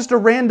we're all just a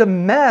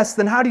random mess,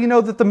 then how do you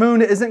know that the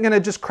moon isn't going to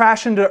just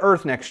crash into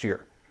Earth next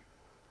year?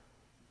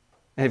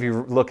 And if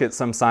you look at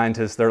some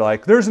scientists, they're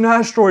like, there's an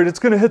asteroid, it's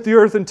going to hit the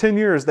Earth in 10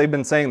 years. They've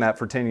been saying that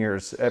for 10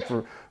 years,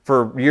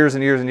 for years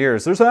and years and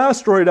years. There's an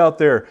asteroid out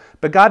there.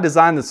 But God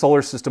designed the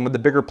solar system with the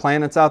bigger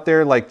planets out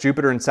there, like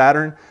Jupiter and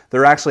Saturn.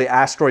 They're actually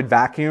asteroid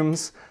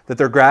vacuums, that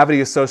their gravity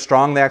is so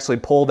strong, they actually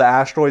pull the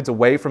asteroids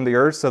away from the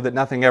Earth so that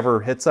nothing ever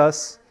hits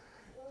us.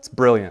 It's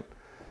brilliant.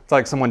 It's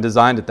like someone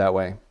designed it that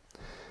way.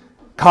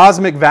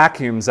 Cosmic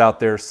vacuums out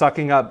there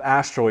sucking up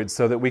asteroids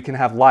so that we can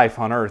have life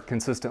on Earth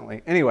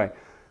consistently. Anyway,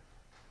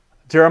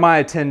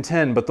 Jeremiah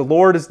 10:10, but the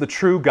Lord is the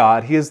true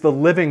God. He is the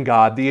living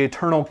God, the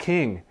eternal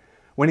King.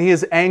 When he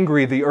is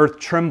angry, the earth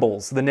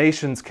trembles. The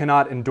nations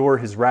cannot endure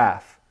his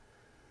wrath.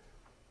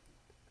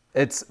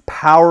 It's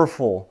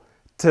powerful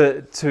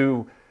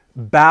to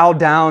bow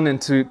down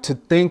and to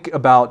think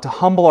about, to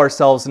humble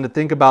ourselves and to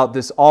think about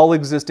this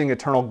all-existing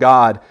eternal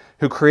God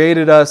who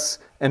created us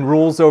and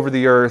rules over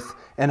the earth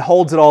and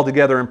holds it all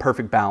together in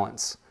perfect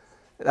balance.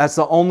 That's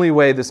the only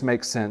way this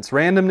makes sense.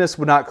 Randomness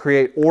would not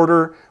create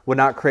order, would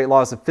not create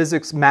laws of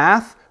physics.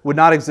 Math would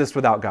not exist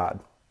without God.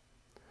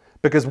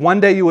 Because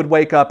one day you would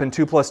wake up and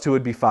 2 plus 2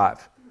 would be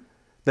 5.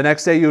 The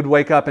next day you would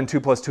wake up and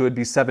 2 plus 2 would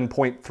be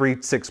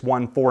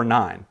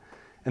 7.36149.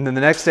 And then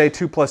the next day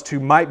 2 plus 2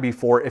 might be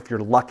 4 if you're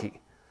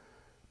lucky.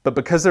 But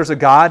because there's a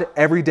God,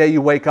 every day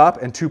you wake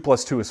up and 2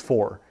 plus 2 is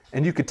 4.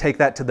 And you could take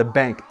that to the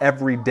bank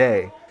every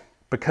day.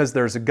 Because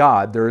there's a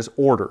God, there is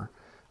order.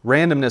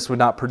 Randomness would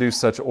not produce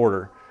such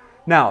order.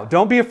 Now,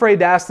 don't be afraid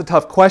to ask the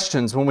tough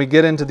questions when we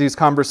get into these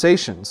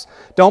conversations.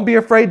 Don't be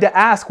afraid to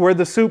ask where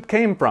the soup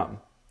came from.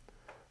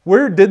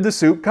 Where did the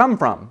soup come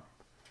from?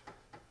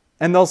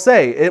 And they'll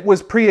say, it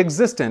was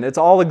pre-existent, it's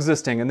all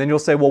existing. And then you'll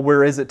say, well,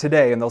 where is it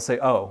today? And they'll say,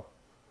 oh,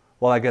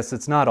 well, I guess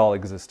it's not all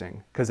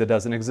existing because it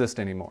doesn't exist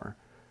anymore.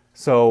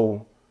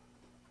 So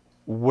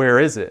where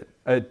is it?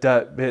 It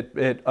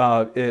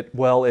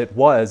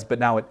was, but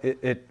now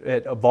it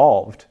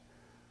evolved.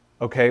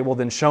 Okay, well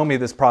then show me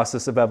this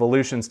process of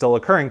evolution still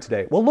occurring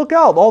today. Well, look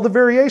out, all the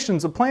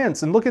variations of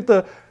plants, and look at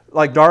the,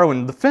 like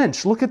Darwin, the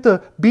finch. Look at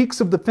the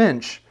beaks of the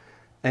finch.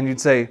 And you'd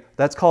say,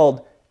 that's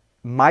called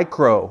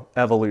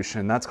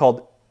microevolution. That's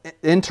called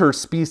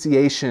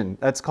interspeciation.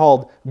 That's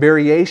called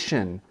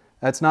variation.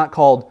 That's not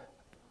called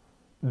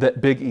the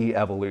big E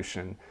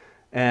evolution.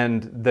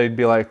 And they'd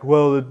be like,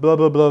 well, blah,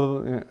 blah,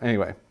 blah.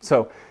 Anyway,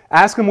 so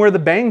ask them where the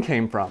bang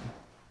came from.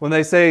 When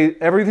they say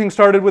everything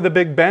started with a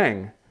big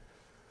bang.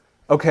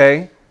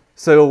 Okay,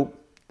 so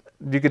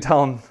you could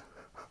tell them,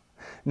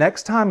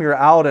 next time you're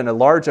out in a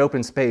large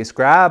open space,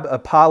 grab a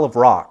pile of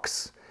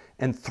rocks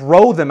and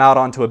throw them out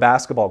onto a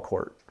basketball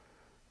court.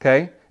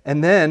 Okay,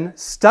 and then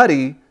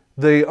study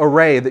the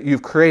array that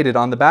you've created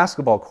on the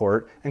basketball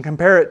court and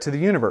compare it to the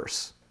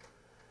universe.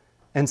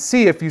 And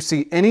see if you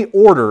see any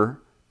order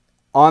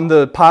on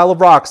the pile of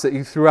rocks that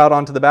you threw out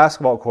onto the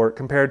basketball court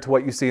compared to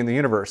what you see in the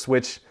universe,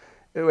 which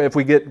if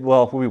we get,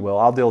 well, we will.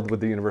 I'll deal with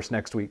the universe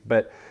next week.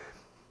 But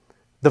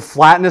the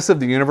flatness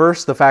of the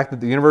universe, the fact that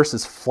the universe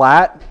is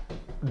flat,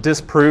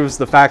 disproves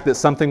the fact that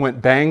something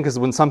went bang, because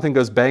when something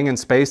goes bang in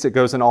space, it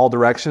goes in all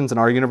directions, and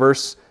our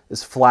universe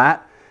is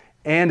flat,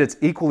 and it's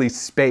equally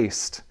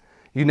spaced.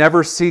 You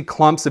never see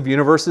clumps of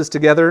universes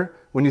together.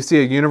 When you see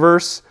a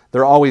universe,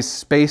 they're always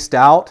spaced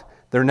out.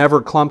 They're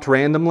never clumped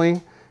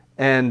randomly.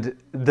 And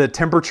the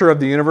temperature of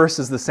the universe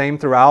is the same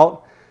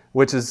throughout,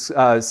 which is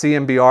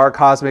CMBR,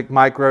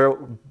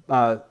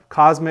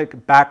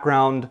 cosmic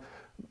background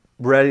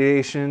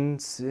radiation,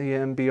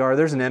 CMBR.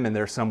 There's an M in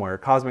there somewhere.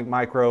 Cosmic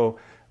micro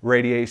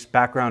radiation,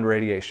 background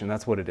radiation.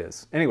 That's what it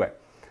is. Anyway,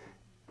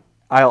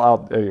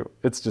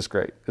 it's just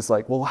great. It's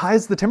like, well, how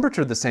is the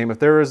temperature the same? If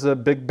there was a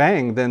big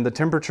bang, then the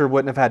temperature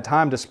wouldn't have had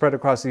time to spread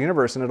across the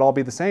universe and it'd all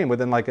be the same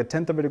within like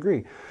 1/10 of a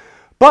degree.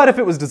 But if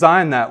it was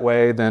designed that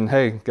way, then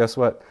hey, guess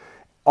what?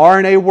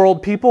 RNA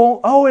world people,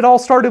 oh, it all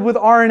started with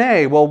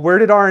RNA. Well, where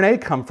did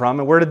RNA come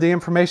from and where did the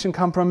information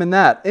come from in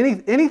that?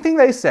 Anything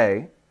they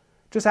say,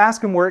 just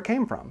ask them where it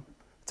came from.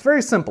 It's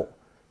very simple.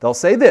 They'll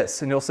say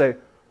this and you'll say,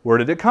 where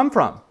did it come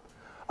from?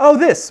 Oh,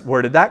 this,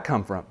 where did that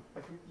come from?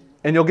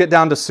 And you'll get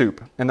down to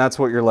soup and that's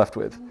what you're left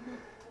with.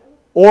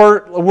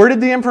 Or where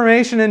did the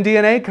information in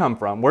DNA come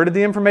from? Where did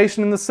the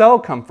information in the cell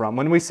come from?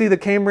 When we see the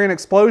Cambrian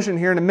explosion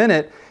here in a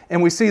minute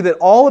and we see that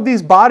all of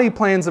these body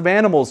plans of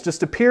animals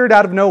just appeared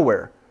out of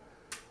nowhere.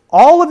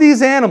 All of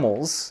these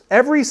animals,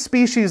 every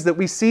species that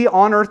we see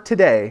on Earth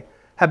today,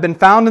 have been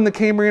found in the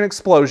Cambrian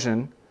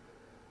explosion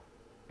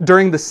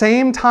during the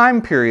same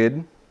time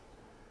period,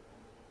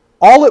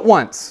 all at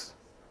once,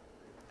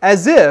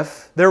 as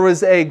if there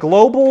was a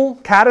global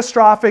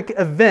catastrophic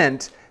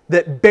event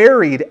that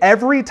buried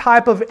every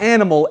type of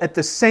animal at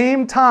the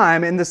same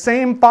time in the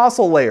same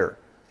fossil layer.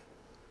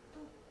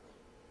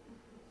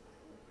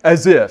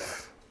 As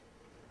if.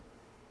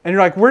 And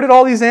you're like, where did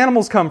all these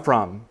animals come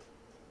from?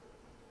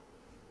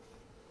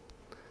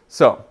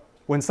 So,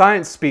 when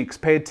science speaks,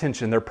 pay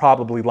attention. They're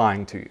probably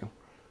lying to you.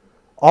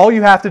 All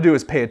you have to do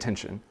is pay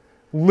attention.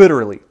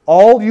 Literally,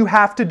 all you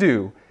have to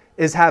do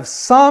is have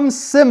some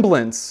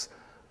semblance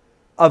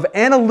of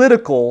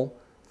analytical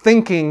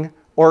thinking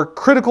or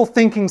critical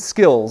thinking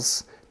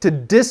skills to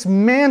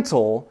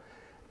dismantle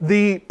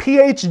the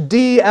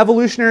PhD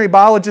evolutionary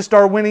biologist,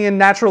 Darwinian,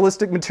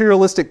 naturalistic,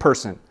 materialistic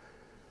person.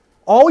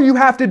 All you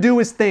have to do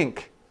is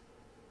think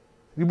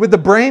with the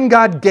brain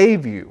God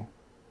gave you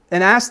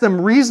and ask them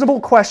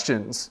reasonable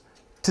questions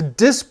to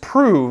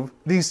disprove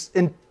these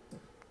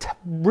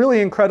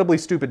really incredibly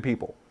stupid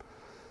people.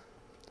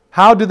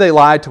 How do they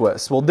lie to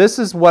us? Well, this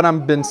is what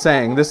I've been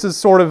saying. This is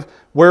sort of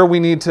where we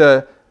need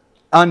to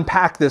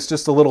unpack this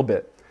just a little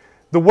bit.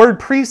 The word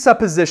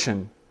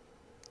presupposition,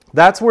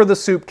 that's where the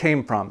soup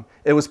came from.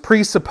 It was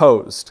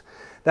presupposed.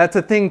 That's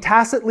a thing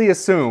tacitly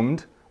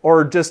assumed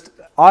or just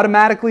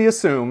automatically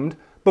assumed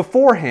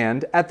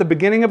beforehand at the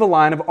beginning of a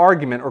line of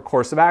argument or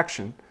course of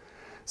action.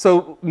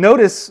 So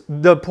notice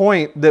the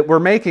point that we're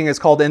making is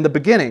called in the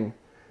beginning.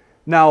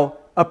 Now,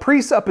 a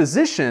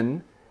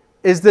presupposition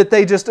is that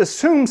they just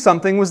assume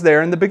something was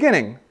there in the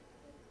beginning.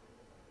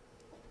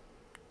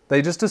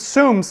 They just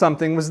assume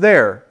something was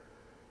there.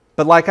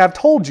 But like I've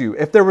told you,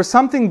 if there was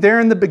something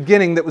there in the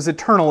beginning that was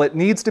eternal, it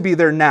needs to be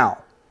there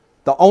now.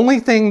 The only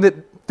thing that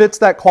fits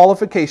that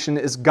qualification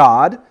is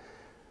God,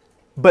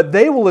 but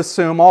they will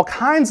assume all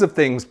kinds of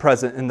things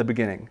present in the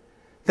beginning.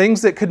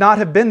 Things that could not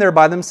have been there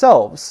by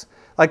themselves.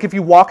 Like if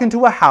you walk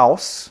into a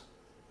house,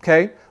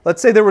 okay,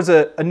 let's say there was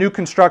a new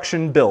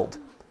construction build.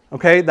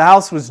 Okay, the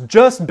house was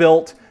just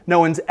built. No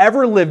one's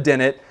ever lived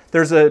in it.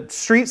 There's a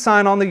street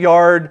sign on the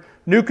yard,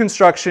 new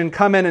construction,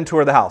 come in and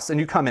tour the house. And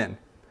you come in.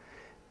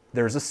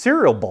 There's a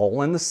cereal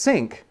bowl in the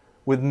sink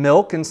with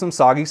milk and some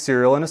soggy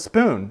cereal and a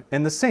spoon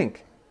in the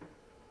sink.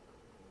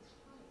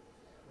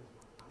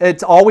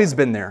 It's always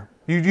been there.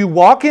 You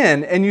walk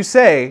in and you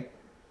say,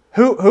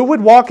 who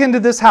would walk into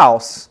this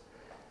house?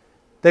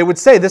 They would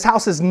say, this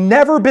house has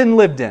never been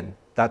lived in.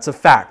 That's a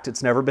fact.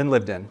 It's never been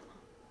lived in.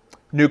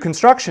 New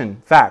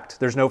construction, fact.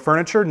 There's no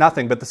furniture,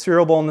 nothing but the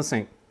cereal bowl in the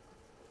sink.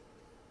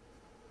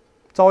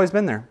 It's always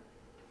been there.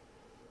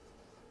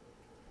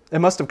 It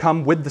must have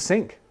come with the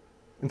sink.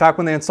 In fact,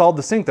 when they installed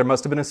the sink, there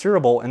must have been a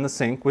cereal bowl in the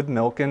sink with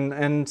milk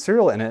and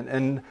cereal in it.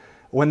 And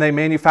when they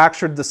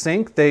manufactured the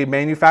sink, they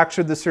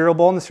manufactured the cereal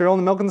bowl and the cereal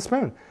and the milk and the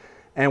spoon.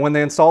 And when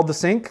they installed the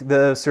sink,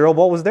 the cereal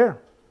bowl was there.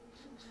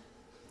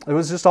 It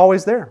was just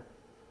always there.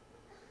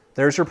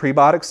 There's your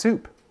prebiotic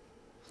soup.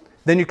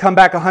 Then you come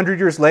back 100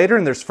 years later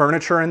and there's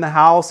furniture in the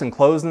house and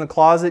clothes in the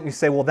closet. And you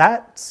say, well,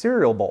 that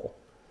cereal bowl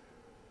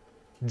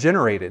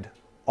generated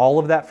all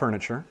of that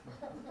furniture.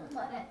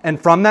 And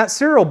from that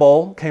cereal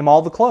bowl came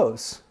all the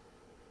clothes.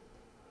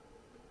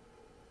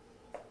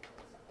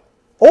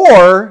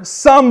 Or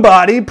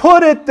somebody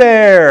put it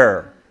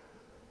there.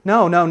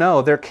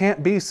 No. There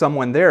can't be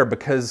someone there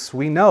because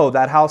we know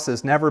that house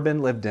has never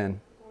been lived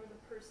in. Or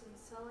the person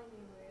selling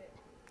you it.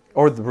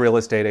 Or the real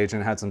estate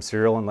agent had some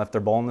cereal and left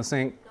their bowl in the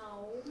sink.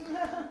 No.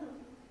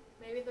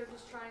 Maybe they're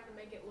just trying to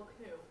make it look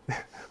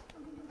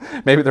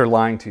new. Maybe they're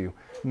lying to you.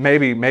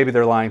 Maybe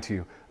they're lying to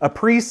you. A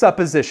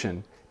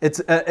presupposition. It's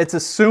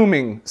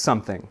assuming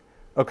something.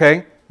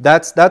 Okay?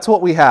 That's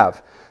what we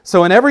have.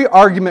 So in every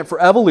argument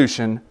for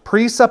evolution,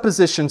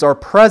 presuppositions are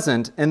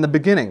present in the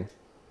beginning.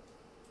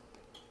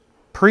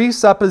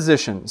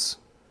 Presuppositions.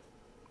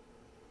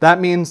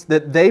 That means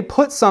that they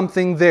put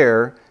something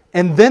there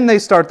and then they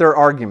start their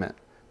argument.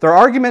 Their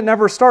argument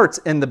never starts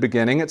in the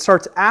beginning. It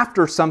starts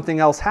after something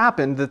else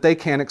happened that they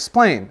can't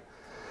explain.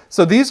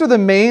 So these are the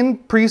main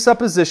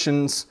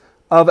presuppositions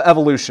of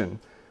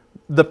evolution.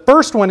 The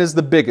first one is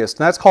the biggest,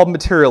 and that's called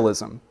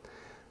materialism.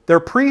 Their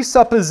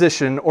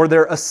presupposition or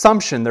their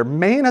assumption, their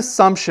main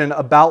assumption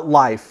about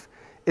life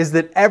is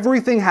that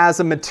everything has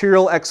a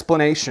material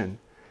explanation.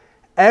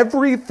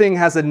 Everything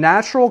has a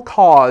natural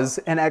cause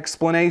and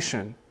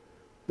explanation.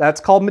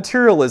 That's called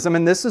materialism,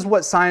 and this is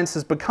what science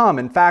has become.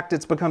 In fact,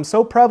 it's become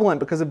so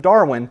prevalent because of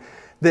Darwin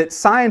that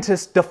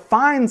scientists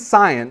define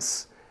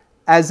science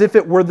as if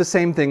it were the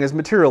same thing as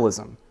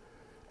materialism.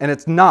 And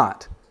it's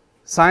not.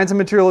 Science and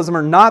materialism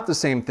are not the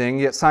same thing,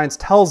 yet science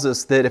tells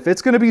us that if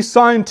it's going to be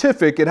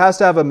scientific, it has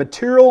to have a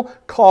material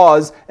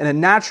cause and a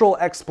natural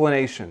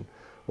explanation.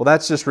 Well,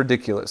 that's just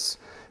ridiculous.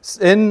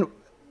 In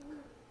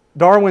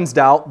Darwin's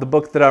Doubt, the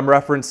book that I'm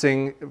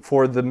referencing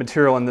for the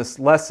material in this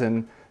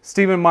lesson,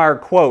 Stephen Meyer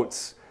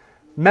quotes,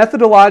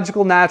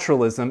 "Methodological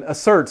naturalism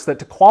asserts that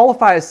to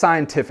qualify as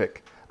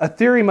scientific, a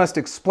theory must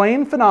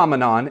explain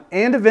phenomenon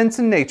and events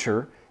in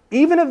nature,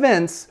 even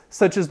events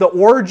such as the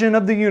origin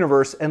of the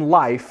universe and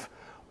life,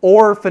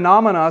 or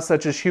phenomena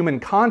such as human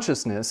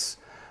consciousness,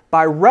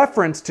 by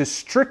reference to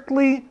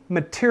strictly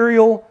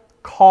material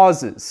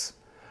causes.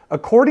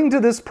 According to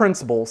this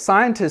principle,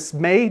 scientists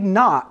may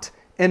not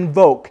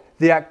invoke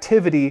the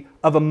activity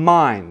of a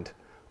mind,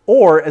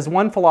 or, as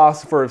one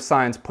philosopher of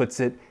science puts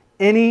it,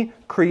 any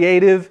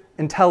creative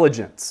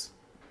intelligence."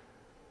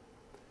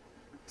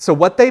 So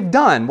what they've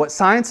done, what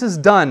science has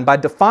done by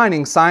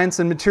defining science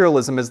and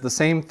materialism as the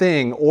same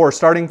thing, or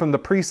starting from the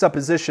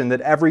presupposition that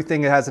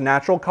everything has a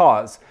natural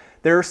cause,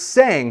 they're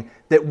saying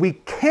that we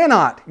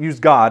cannot use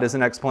God as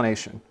an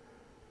explanation.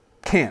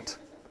 Can't.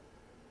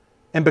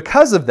 And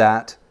because of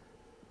that,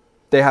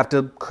 they have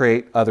to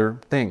create other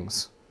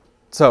things.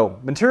 So,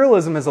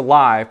 materialism is a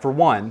lie, for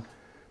one,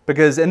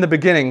 because in the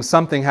beginning,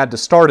 something had to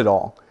start it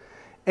all.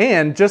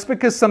 And just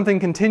because something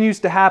continues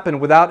to happen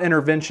without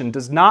intervention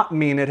does not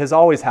mean it has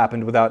always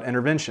happened without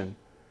intervention.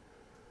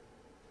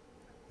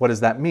 What does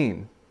that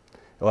mean?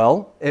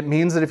 Well, it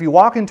means that if you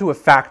walk into a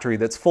factory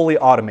that's fully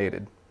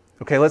automated,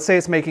 okay, let's say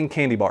it's making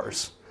candy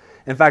bars,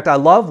 In fact, I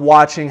love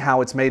watching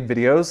how it's made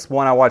videos.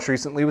 One I watched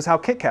recently was how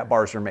Kit Kat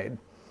bars are made.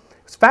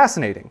 It's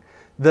fascinating.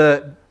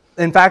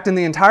 In fact, in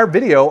the entire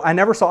video, I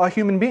never saw a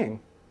human being.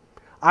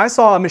 I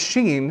saw a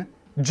machine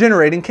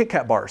generating Kit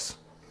Kat bars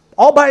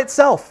all by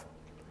itself,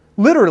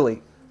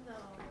 literally.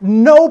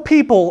 No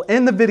people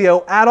in the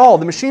video at all.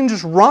 The machine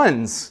just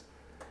runs.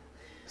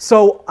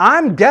 So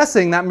I'm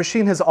guessing that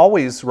machine has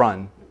always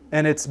run,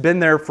 and it's been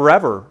there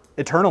forever,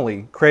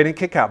 eternally, creating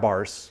Kit Kat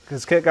bars,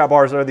 because Kit Kat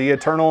bars are the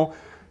eternal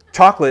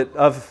chocolate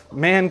of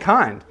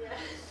mankind.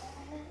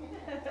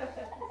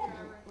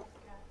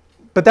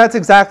 But that's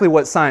exactly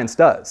what science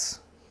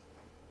does.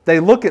 They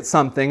look at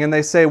something and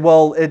they say,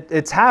 well,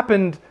 it's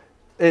happened.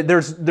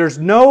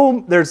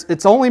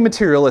 It's only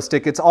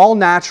materialistic. It's all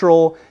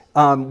natural.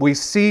 We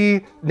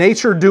see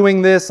nature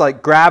doing this,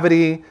 like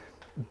gravity,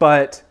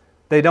 but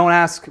they don't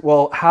ask,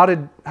 well, how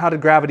did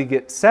gravity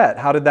get set?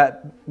 How did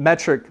that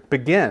metric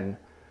begin?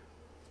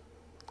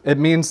 It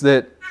means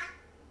that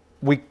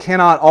we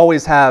cannot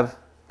always have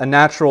a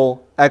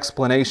natural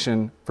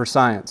explanation for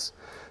science.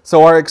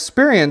 So our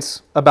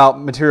experience about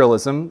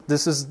materialism,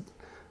 this is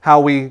how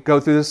we go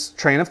through this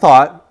train of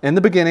thought. In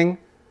the beginning,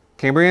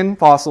 Cambrian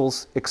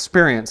fossils,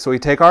 experience. So we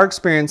take our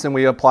experience and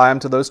we apply them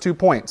to those 2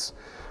 points.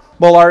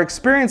 Well, our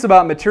experience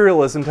about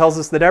materialism tells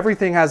us that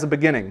everything has a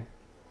beginning.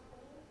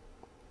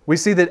 We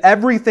see that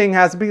everything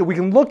has a beginning. We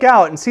can look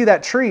out and see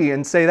that tree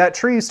and say that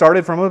tree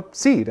started from a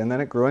seed and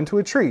then it grew into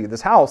a tree.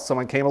 This house,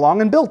 someone came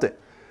along and built it.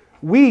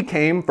 We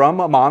came from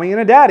a mommy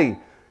and a daddy.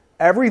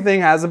 Everything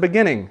has a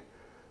beginning.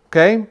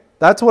 Okay?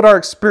 That's what our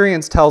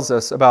experience tells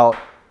us about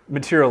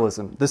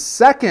materialism. The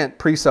second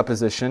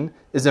presupposition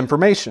is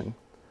information.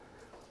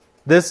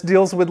 This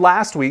deals with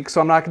last week, so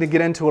I'm not going to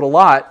get into it a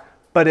lot,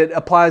 but it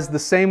applies the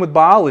same with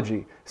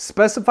biology.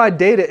 Specified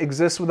data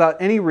exists without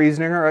any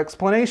reasoning or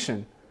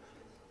explanation.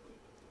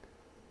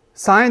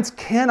 Science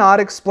cannot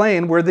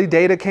explain where the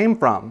data came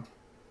from.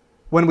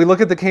 When we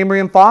look at the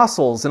Cambrian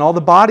fossils and all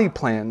the body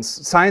plans,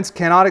 science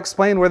cannot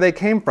explain where they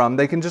came from.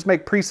 They can just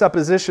make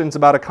presuppositions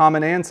about a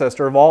common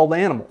ancestor of all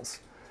animals.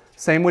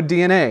 Same with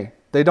DNA.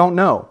 They don't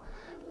know.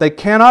 They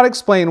cannot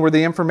explain where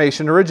the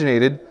information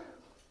originated.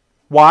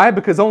 Why?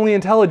 Because only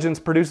intelligence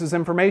produces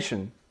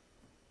information.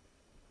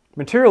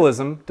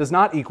 Materialism does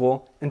not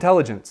equal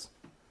intelligence.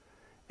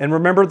 And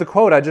remember the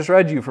quote I just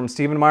read you from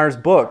Stephen Meyer's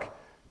book,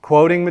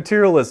 quoting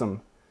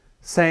materialism,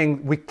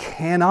 saying we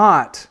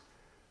cannot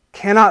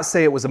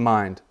say it was a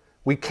mind.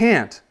 We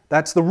can't.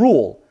 That's the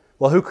rule.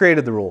 Well, who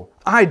created the rule?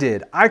 I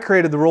did. I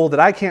created the rule that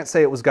I can't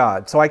say it was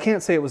God. So I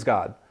can't say it was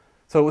God.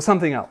 So it was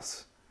something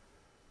else.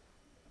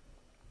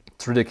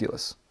 It's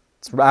ridiculous.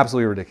 It's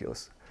absolutely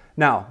ridiculous.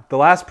 Now, the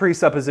last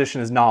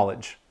presupposition is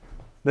knowledge.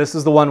 This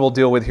is the one we'll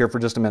deal with here for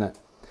just a minute.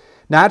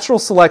 Natural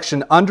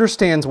selection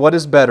understands what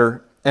is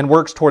better and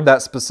works toward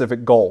that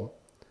specific goal.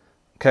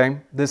 Okay?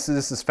 This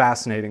is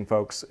fascinating,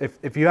 folks.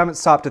 If you haven't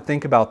stopped to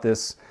think about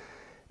this,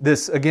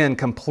 this again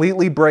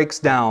completely breaks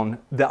down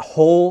the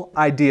whole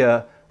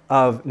idea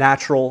of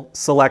natural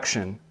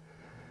selection.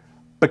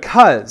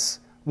 Because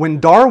when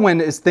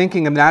Darwin is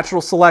thinking of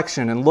natural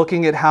selection and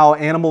looking at how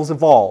animals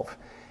evolve,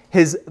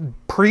 his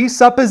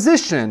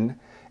presupposition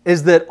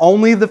is that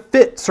only the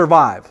fit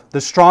survive, the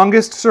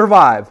strongest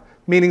survive,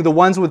 meaning the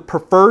ones with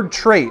preferred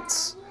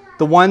traits,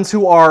 the ones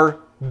who are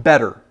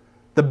better.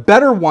 The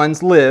better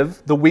ones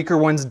live, the weaker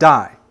ones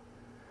die.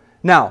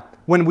 Now,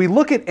 when we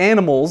look at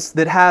animals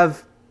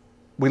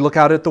we look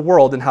out at the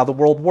world and how the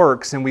world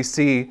works and we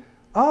see,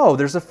 oh,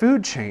 there's a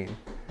food chain.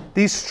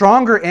 These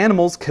stronger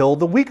animals kill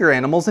the weaker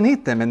animals and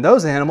eat them, and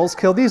those animals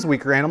kill these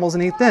weaker animals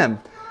and eat them.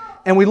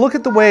 And we look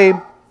at the way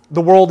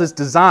the world is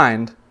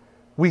designed,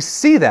 we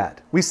see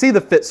that. We see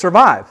the fit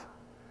survive.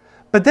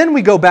 But then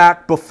we go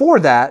back before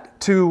that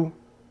to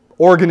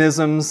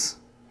organisms,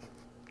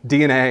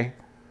 DNA,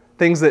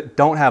 things that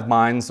don't have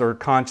minds or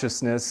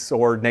consciousness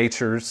or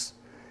natures.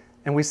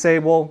 And we say,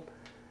 well,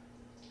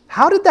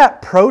 how did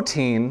that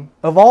protein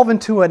evolve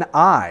into an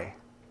eye?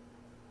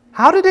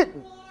 How did it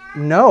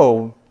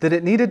know that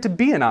it needed to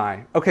be an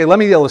eye? Okay, let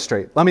me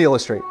illustrate.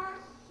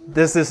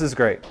 This is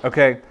great,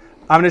 okay?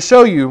 I'm going to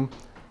show you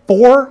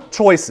 4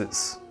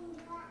 choices,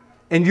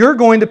 and you're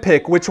going to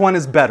pick which one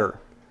is better.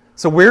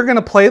 So we're going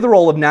to play the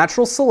role of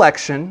natural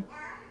selection.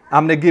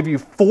 I'm going to give you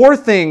 4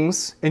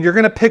 things, and you're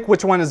going to pick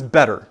which one is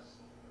better.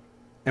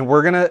 And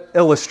we're going to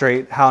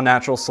illustrate how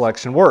natural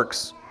selection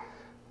works.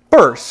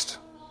 First,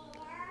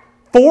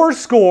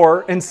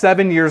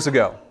 407 years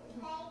ago.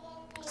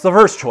 It's the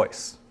first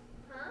choice.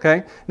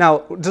 Okay?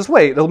 Now, just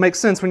wait. It'll make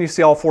sense when you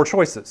see all 4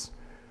 choices.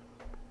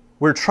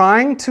 We're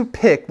trying to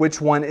pick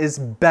which one is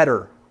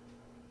better.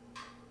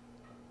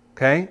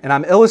 Okay? And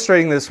I'm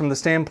illustrating this from the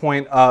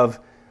standpoint of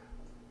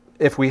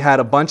if we had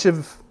a bunch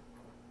of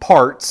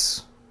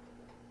parts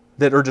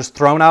that are just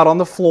thrown out on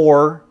the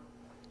floor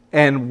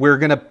and we're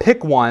going to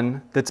pick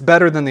one that's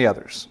better than the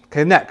others.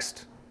 Okay,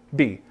 next,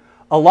 B.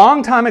 A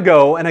long time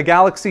ago in a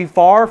galaxy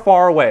far,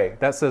 far away.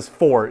 That says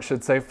 4. It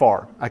should say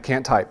far. I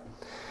can't type.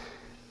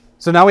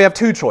 So now we have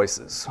 2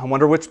 choices. I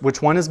wonder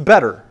which one is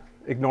better.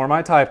 Ignore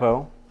my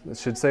typo. It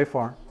should say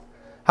far.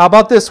 How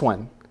about this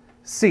one?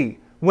 C.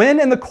 When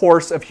in the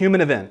course of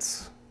human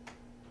events.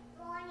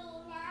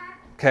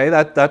 Okay,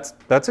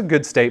 that's a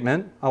good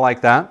statement. I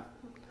like that.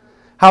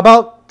 How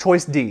about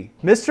choice D?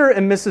 Mr.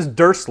 and Mrs.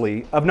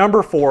 Dursley of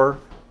number 4,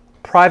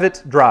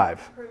 Private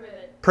Drive.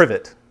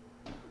 Privet.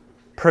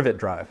 Privet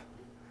Drive.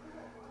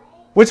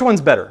 Which one's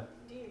better?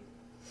 D.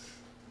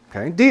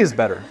 Okay, D is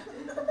better.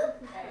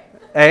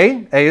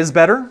 A? A is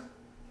better?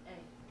 A.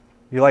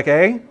 You like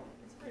A? You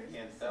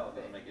can't tell. It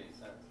doesn't make any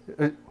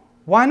sense.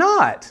 Why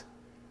not?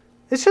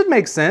 It should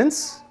make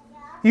sense.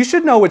 You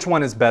should know which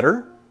one is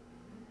better.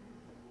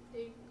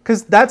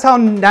 Because that's how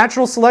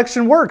natural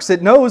selection works.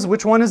 It knows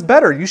which one is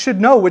better. You should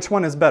know which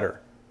one is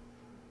better.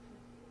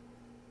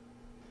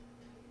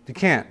 You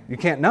can't. You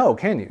can't know,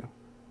 can you?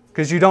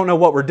 Because you don't know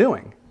what we're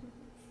doing.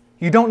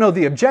 You don't know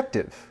the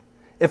objective.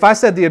 If I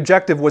said the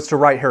objective was to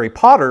write Harry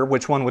Potter,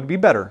 which one would be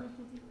better?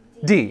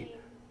 D.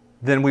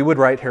 Then we would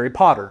write Harry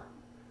Potter.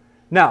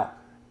 Now,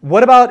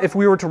 what about if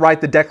we were to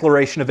write the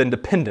Declaration of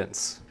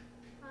Independence?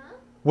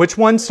 Which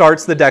one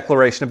starts the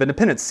Declaration of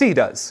Independence? C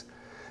does.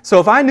 So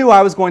if I knew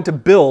I was going to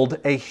build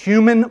a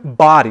human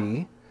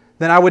body,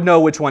 then I would know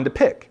which one to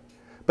pick.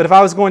 But if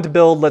I was going to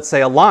build, let's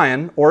say, a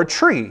lion or a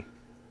tree,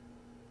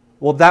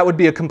 well, that would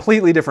be a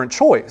completely different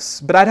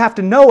choice. But I'd have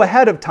to know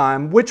ahead of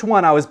time which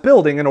one I was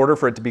building in order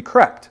for it to be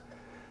correct.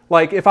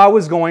 Like if I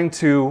was going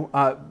to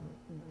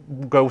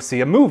go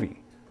see a movie.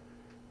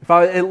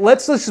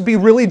 Let's just be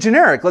really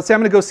generic. Let's say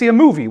I'm going to go see a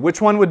movie.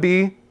 Which one would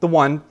be the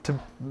one to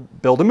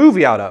build a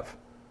movie out of?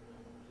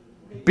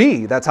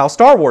 B. That's how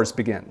Star Wars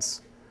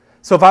begins.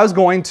 So if I was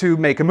going to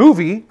make a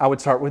movie, I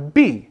would start with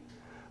B.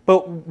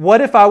 But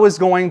what if I was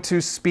going to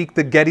speak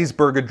the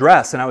Gettysburg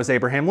Address and I was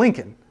Abraham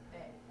Lincoln?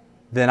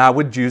 Then I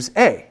would use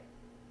A.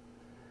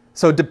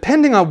 So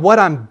depending on what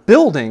I'm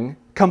building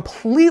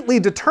completely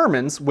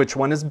determines which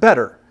one is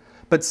better.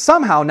 But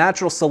somehow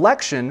natural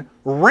selection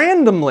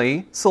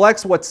randomly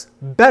selects what's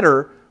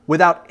better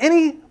without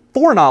any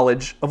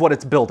foreknowledge of what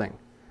it's building.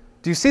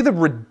 Do you see the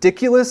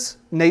ridiculous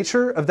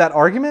nature of that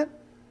argument?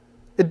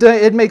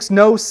 It makes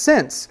no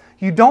sense.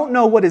 You don't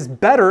know what is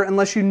better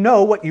unless you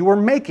know what you are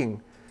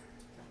making.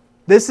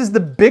 This is the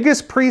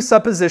biggest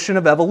presupposition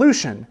of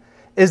evolution,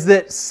 is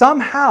that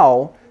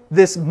somehow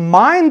this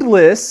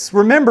mindless,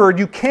 remember,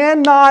 you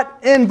cannot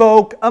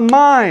invoke a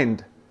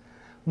mind.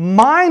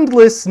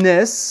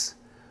 Mindlessness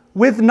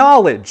with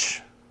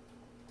knowledge.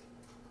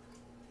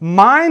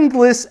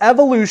 Mindless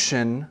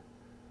evolution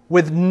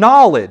with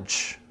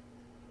knowledge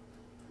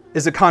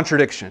is a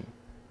contradiction.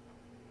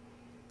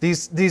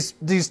 These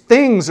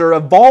things are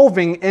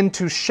evolving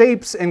into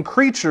shapes and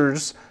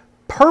creatures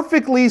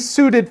perfectly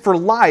suited for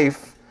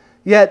life,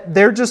 yet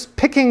they're just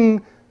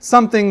picking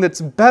something that's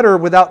better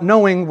without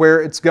knowing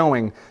where it's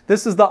going.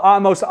 This is the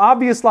most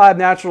obvious lie of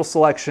natural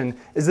selection,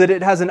 is that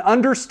it has an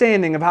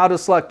understanding of how to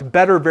select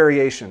better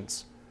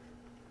variations.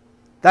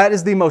 That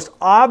is the most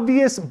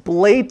obvious,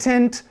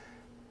 blatant,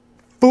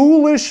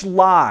 foolish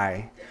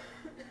lie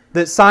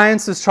that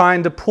science is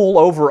trying to pull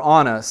over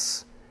on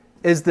us,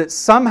 is that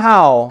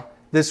somehow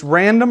this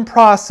random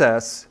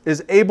process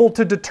is able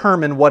to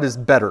determine what is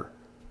better.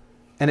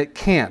 And it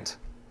can't.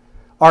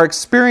 Our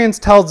experience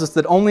tells us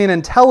that only an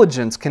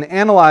intelligence can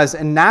analyze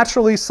and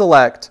naturally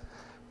select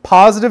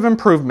positive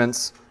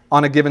improvements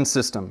on a given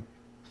system.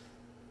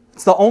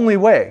 It's the only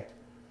way.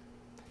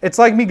 It's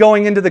like me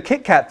going into the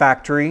Kit Kat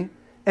factory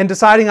and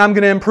deciding I'm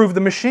going to improve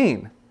the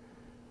machine.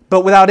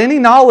 But without any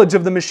knowledge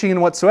of the machine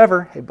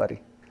whatsoever, hey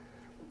buddy,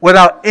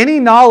 without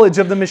any knowledge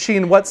of the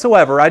machine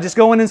whatsoever, I just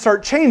go in and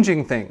start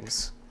changing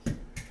things.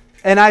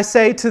 And I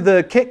say to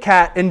the Kit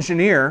Kat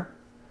engineer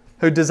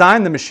who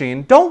designed the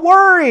machine, don't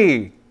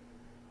worry,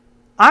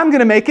 I'm going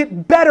to make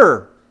it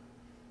better.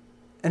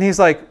 And he's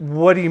like,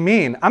 what do you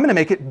mean? I'm going to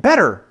make it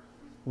better.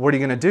 What are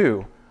you going to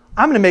do?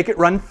 I'm going to make it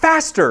run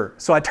faster.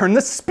 So I turn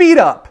the speed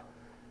up.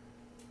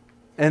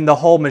 And the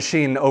whole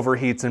machine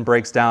overheats and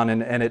breaks down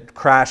and it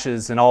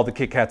crashes and all the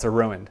Kit Kats are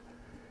ruined.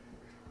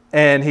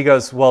 And he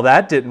goes, well,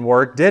 that didn't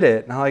work, did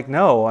it? And I'm like,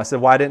 no. I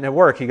said, why didn't it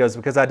work? He goes,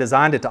 because I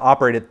designed it to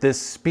operate at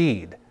this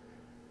speed.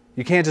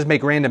 You can't just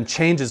make random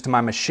changes to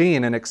my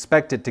machine and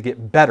expect it to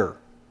get better.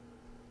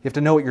 You have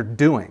to know what you're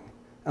doing.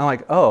 And I'm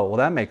like, oh, well,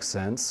 that makes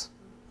sense.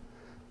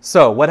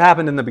 So what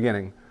happened in the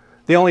beginning?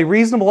 The only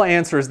reasonable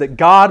answer is that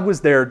God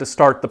was there to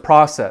start the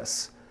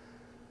process.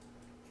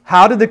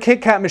 How did the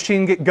Kit Kat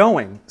machine get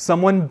going?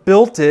 Someone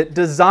built it,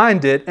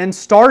 designed it, and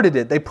started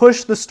it. They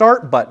pushed the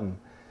start button.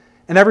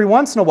 And every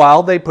once in a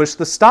while, they push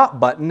the stop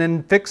button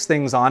and fix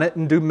things on it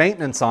and do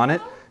maintenance on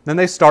it. Then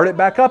they start it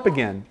back up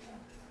again.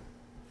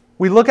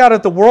 We look out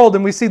at the world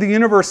and we see the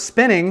universe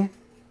spinning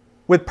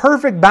with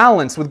perfect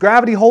balance, with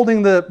gravity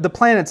holding the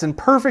planets in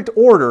perfect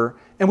order,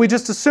 and we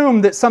just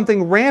assume that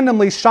something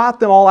randomly shot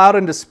them all out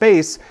into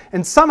space,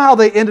 and somehow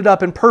they ended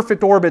up in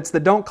perfect orbits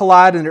that don't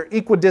collide and are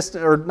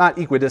equidistant, or not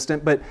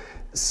equidistant, but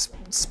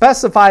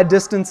specified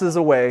distances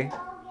away.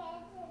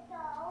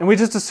 And we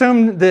just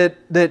assume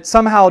that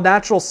somehow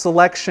natural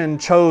selection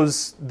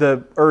chose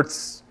the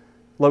Earth's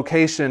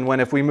location, when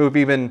if we move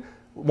even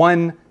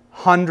 1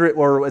 hundred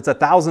or it's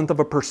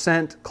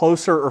 1,000%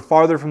 closer or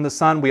farther from the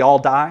sun, we all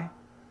die?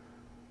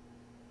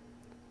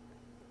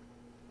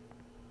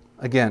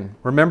 Again,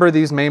 remember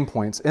these main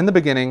points. In the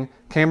beginning,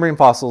 Cambrian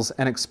fossils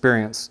and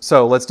experience.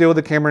 So let's deal with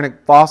the Cambrian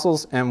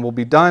fossils and we'll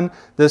be done.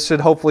 This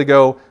should hopefully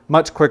go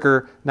much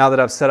quicker now that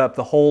I've set up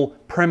the whole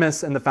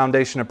premise and the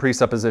foundation of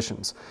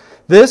presuppositions.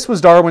 This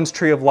was Darwin's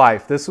tree of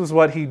life. This was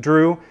what he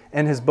drew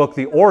in his book,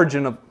 The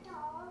Origin of...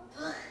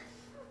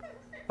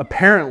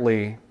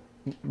 Apparently,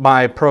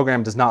 my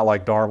program does not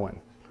like Darwin.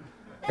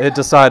 It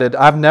decided,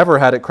 I've never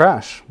had it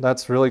crash.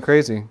 That's really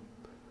crazy.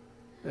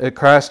 It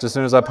crashed as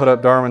soon as I put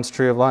up Darwin's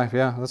tree of life.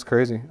 Yeah, that's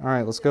crazy. All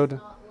right, let's go to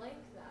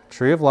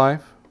tree of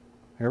life.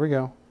 Here we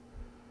go.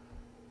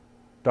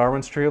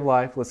 Darwin's tree of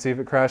life. Let's see if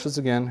it crashes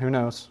again. Who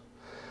knows?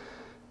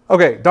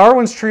 Okay,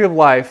 Darwin's tree of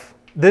life.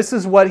 This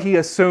is what he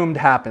assumed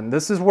happened.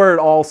 This is where it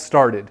all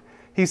started.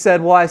 He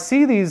said, well, I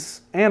see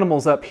these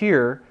animals up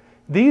here.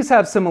 These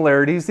have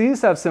similarities.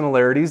 These have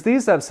similarities.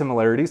 These have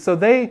similarities. So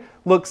they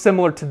look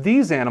similar to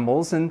these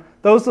animals, and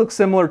those look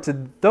similar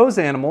to those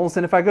animals.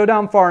 And if I go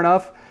down far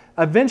enough,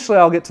 eventually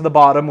I'll get to the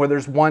bottom where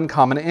there's one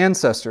common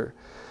ancestor.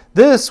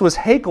 This was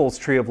Haeckel's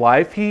tree of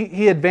life.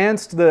 He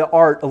advanced the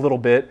art a little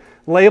bit,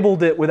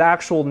 labeled it with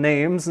actual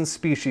names and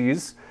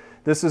species.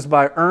 This is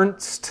by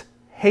Ernst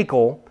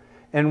Haeckel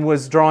and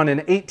was drawn in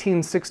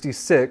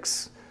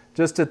 1866,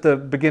 just at the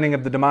beginning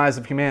of the demise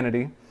of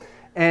humanity.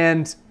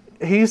 And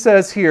he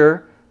says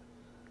here,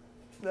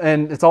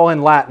 and it's all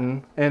in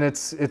Latin, and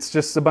it's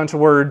just a bunch of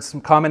words,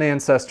 common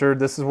ancestor,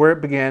 this is where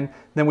it began.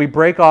 Then we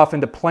break off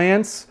into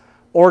plants,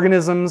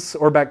 organisms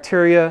or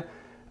bacteria,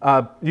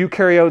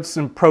 eukaryotes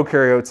and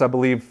prokaryotes, I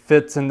believe,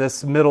 fits in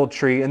this middle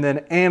tree, and then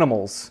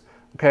animals.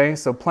 Okay,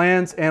 so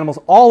plants, animals,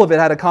 all of it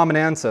had a common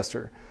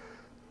ancestor.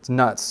 It's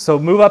nuts. So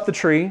move up the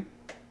tree,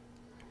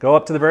 go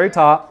up to the very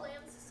top.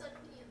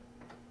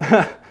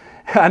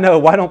 I know,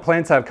 why don't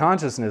plants have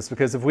consciousness?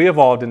 Because if we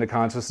evolved into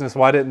consciousness,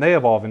 why didn't they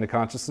evolve into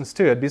consciousness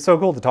too? It'd be so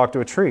cool to talk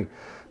to a tree.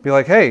 Be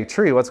like, hey,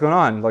 tree, what's going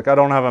on? Like, I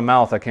don't have a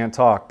mouth, I can't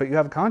talk, but you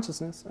have a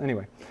consciousness.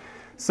 Anyway.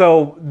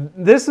 So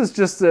this is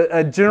just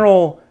a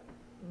general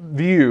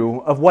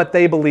view of what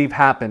they believe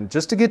happened,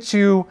 just to get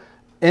you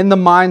in the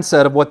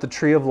mindset of what the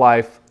tree of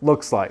life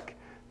looks like.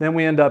 Then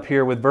we end up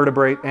here with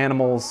vertebrate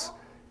animals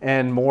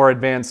and more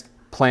advanced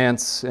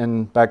plants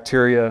and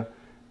bacteria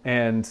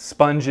and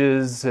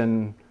sponges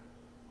and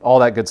all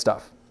that good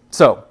stuff.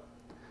 So,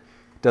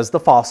 does the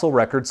fossil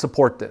record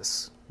support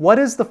this? What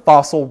is the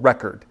fossil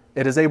record?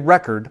 It is a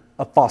record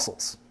of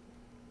fossils.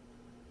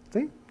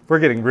 See? We're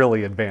getting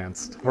really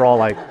advanced. We're all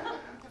like...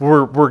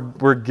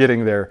 We're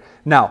getting there.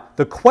 Now,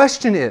 the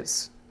question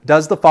is,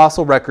 does the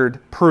fossil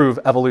record prove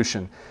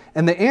evolution?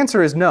 And the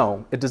answer is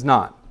no, it does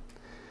not.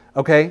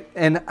 Okay?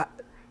 And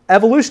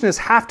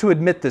evolutionists have to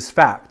admit this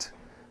fact,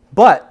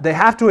 but they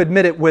have to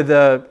admit it with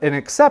an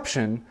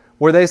exception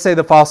where they say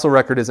the fossil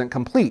record isn't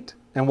complete.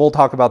 And we'll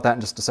talk about that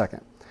in just a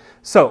second.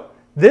 So,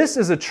 this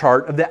is a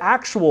chart of the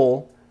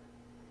actual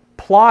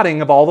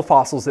plotting of all the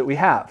fossils that we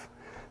have.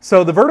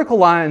 So the vertical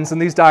lines in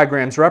these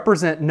diagrams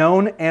represent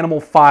known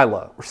animal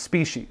phyla, or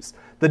species.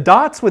 The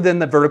dots within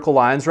the vertical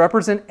lines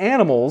represent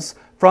animals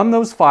from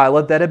those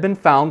phyla that have been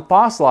found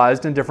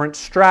fossilized in different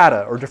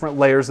strata, or different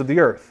layers of the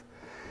earth.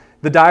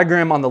 The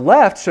diagram on the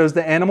left shows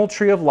the animal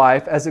tree of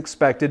life as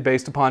expected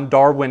based upon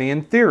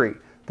Darwinian theory.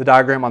 The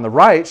diagram on the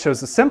right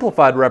shows a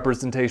simplified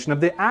representation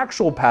of the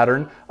actual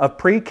pattern of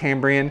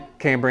pre-Cambrian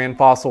Cambrian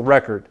fossil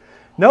record.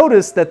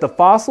 Notice that the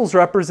fossils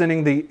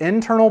representing the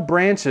internal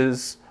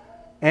branches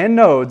and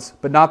nodes,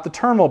 but not the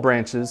terminal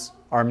branches,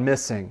 are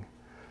missing.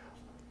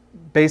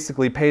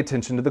 Basically, pay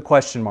attention to the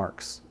question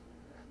marks.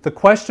 The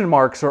question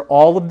marks are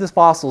all of the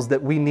fossils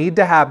that we need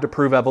to have to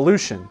prove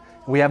evolution.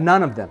 We have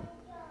none of them.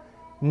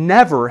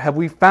 Never have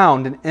we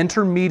found an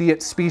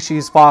intermediate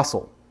species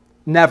fossil.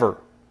 Never.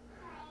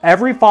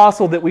 Every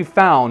fossil that we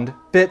found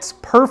fits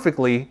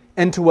perfectly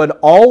into an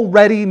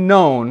already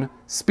known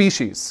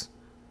species.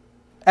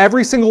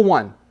 Every single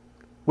one,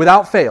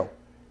 without fail,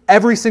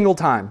 every single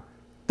time.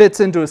 Fits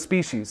into a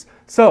species.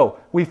 So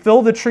we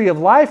fill the tree of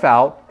life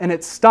out and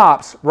it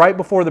stops right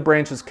before the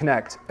branches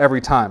connect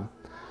every time.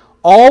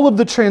 All of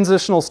the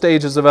transitional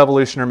stages of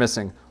evolution are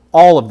missing.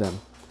 All of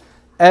them.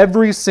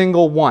 Every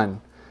single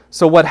one.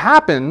 So what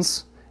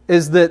happens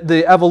is that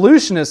the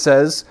evolutionist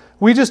says,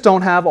 we just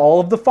don't have all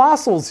of the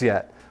fossils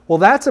yet. Well,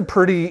 that's a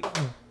pretty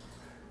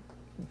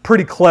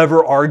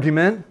clever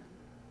argument.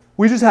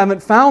 We just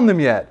haven't found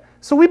them yet.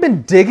 So we've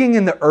been digging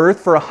in the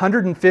earth for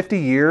 150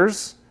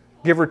 years,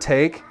 give or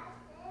take,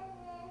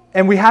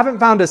 and we haven't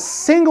found a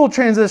single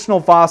transitional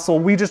fossil.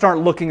 We just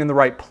aren't looking in the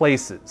right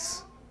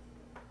places.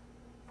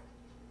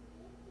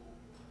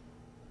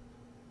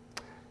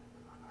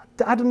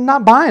 I'm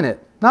not buying it.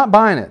 Not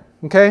buying it.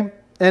 Okay?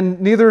 And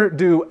neither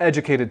do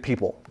educated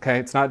people. Okay?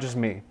 It's not just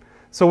me.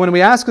 So when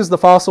we ask, is the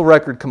fossil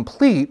record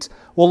complete,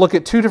 we'll look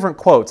at two different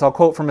quotes. I'll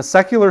quote from a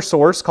secular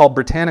source called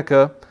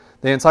Britannica.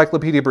 The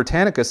Encyclopedia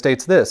Britannica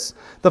states this: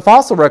 the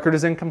fossil record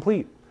is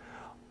incomplete.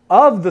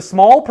 Of the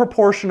small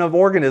proportion of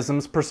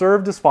organisms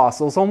preserved as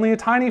fossils, only a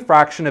tiny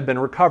fraction have been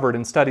recovered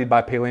and studied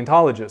by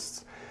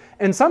paleontologists.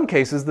 In some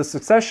cases, the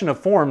succession of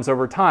forms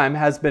over time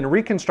has been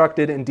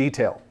reconstructed in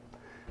detail.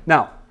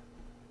 Now,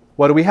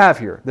 what do we have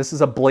here? This is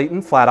a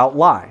blatant, flat-out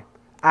lie.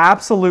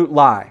 Absolute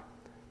lie.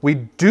 We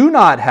do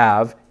not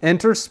have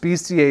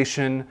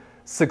interspeciation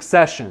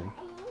succession,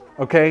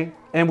 okay?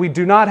 And we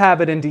do not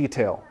have it in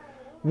detail.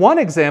 One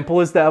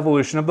example is the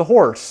evolution of the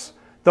horse.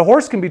 The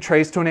horse can be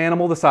traced to an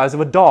animal the size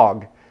of a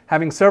dog,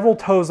 having several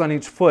toes on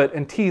each foot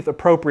and teeth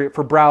appropriate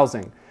for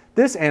browsing.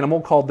 This animal,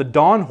 called the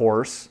dawn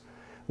horse,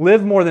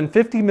 lived more than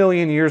 50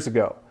 million years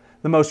ago.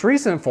 The most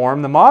recent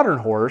form, the modern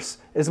horse,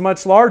 is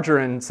much larger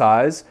in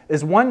size,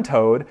 is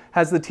one-toed,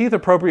 has the teeth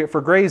appropriate for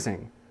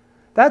grazing.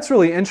 That's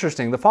really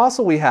interesting. The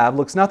fossil we have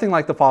looks nothing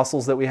like the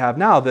fossils that we have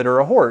now that are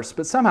a horse,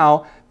 but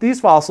somehow these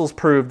fossils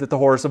prove that the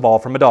horse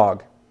evolved from a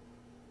dog.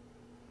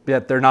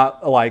 Yet they're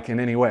not alike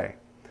in any way.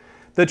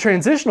 The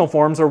transitional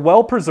forms are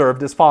well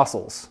preserved as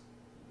fossils.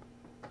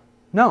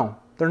 No,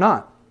 they're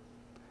not.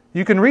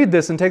 You can read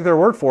this and take their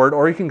word for it,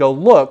 or you can go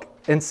look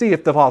and see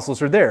if the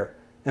fossils are there.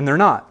 And they're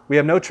not. We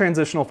have no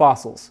transitional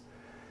fossils.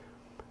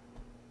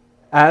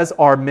 As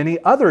are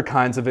many other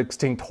kinds of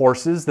extinct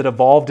horses that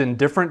evolved in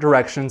different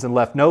directions and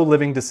left no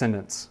living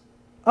descendants.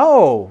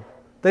 Oh,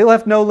 they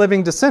left no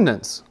living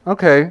descendants.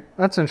 Okay,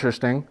 that's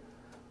interesting.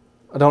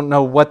 I don't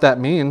know what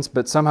that means,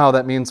 but somehow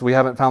that means we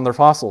haven't found their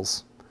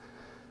fossils.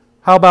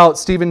 How about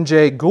Stephen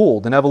Jay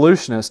Gould, an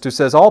evolutionist, who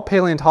says all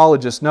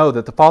paleontologists know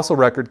that the fossil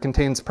record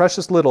contains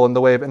precious little in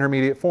the way of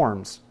intermediate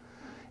forms?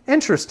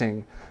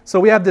 Interesting. So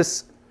we have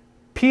this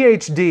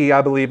PhD,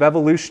 I believe,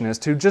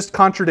 evolutionist who just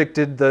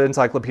contradicted the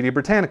Encyclopedia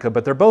Britannica,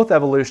 but they're both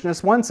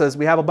evolutionists. One says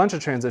we have a bunch of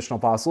transitional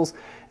fossils,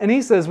 and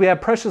he says we have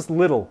precious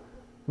little,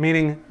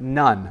 meaning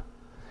none.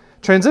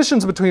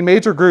 Transitions between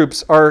major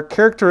groups are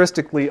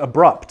characteristically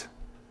abrupt.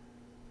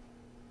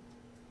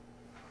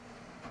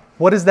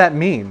 What does that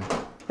mean?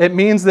 It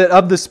means that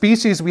of the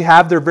species we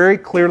have, they're very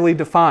clearly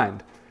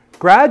defined.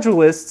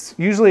 Gradualists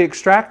usually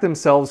extract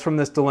themselves from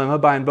this dilemma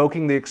by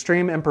invoking the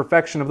extreme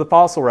imperfection of the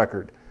fossil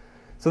record.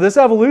 So this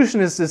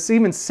evolutionist is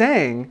even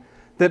saying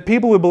that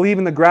people who believe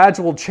in the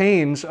gradual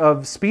change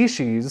of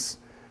species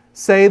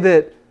say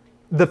that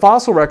the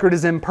fossil record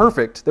is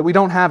imperfect, that we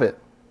don't have it.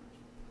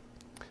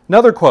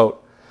 Another quote,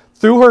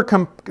 through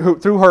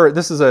her,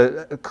 this is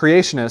a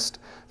creationist,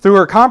 through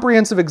her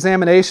comprehensive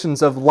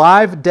examinations of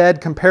live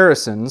dead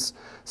comparisons,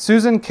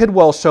 Susan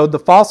Kidwell showed the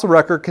fossil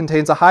record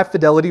contains a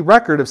high-fidelity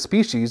record of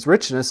species,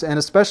 richness, and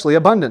especially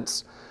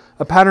abundance,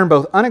 a pattern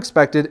both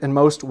unexpected and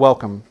most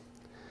welcome.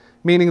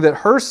 Meaning that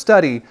her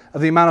study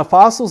of the amount of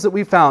fossils that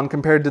we found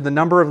compared to the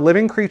number of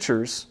living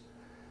creatures,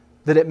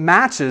 that it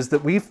matches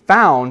that we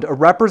found a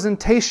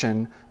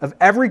representation of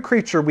every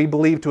creature we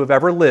believe to have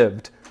ever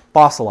lived,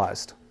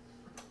 fossilized.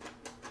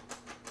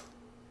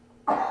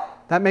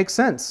 That makes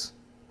sense.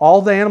 All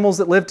the animals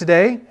that live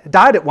today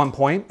died at one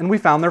point, and we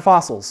found their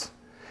fossils.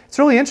 It's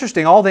really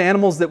interesting. All the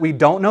animals that we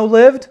don't know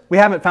lived, we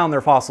haven't found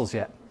their fossils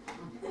yet.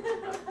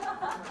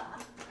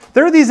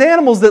 There are these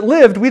animals that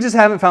lived, we just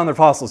haven't found their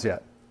fossils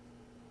yet.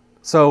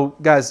 So,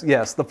 guys,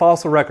 yes, the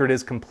fossil record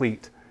is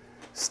complete.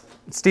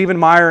 Stephen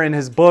Meyer, in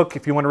his book,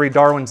 if you want to read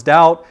Darwin's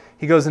Doubt,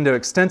 he goes into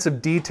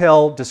extensive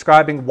detail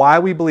describing why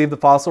we believe the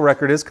fossil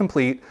record is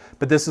complete,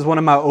 but this is one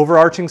of my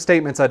overarching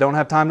statements I don't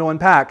have time to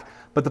unpack,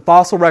 but the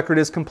fossil record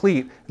is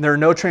complete, and there are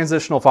no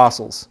transitional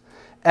fossils.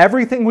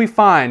 Everything we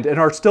find and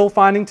are still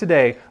finding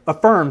today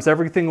affirms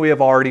everything we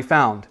have already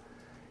found.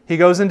 He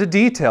goes into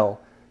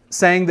detail,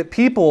 saying that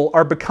people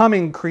are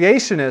becoming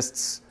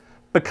creationists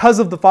because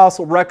of the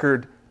fossil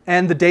record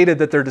and the data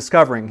that they're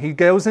discovering. He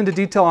goes into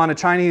detail on a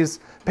Chinese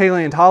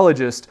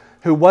paleontologist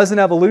who was an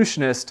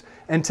evolutionist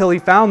until he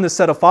found this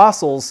set of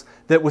fossils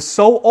that was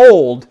so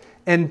old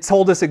and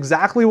told us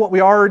exactly what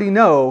we already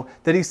know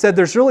that he said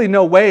there's really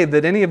no way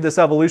that any of this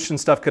evolution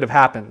stuff could have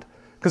happened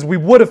because we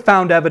would have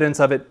found evidence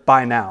of it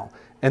by now.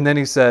 And then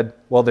he said,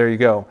 well, there you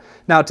go.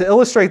 Now, to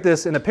illustrate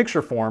this in a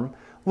picture form,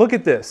 look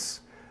at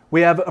this. We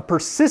have a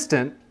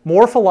persistent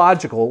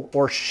morphological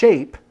or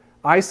shape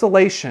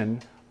isolation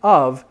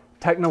of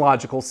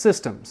technological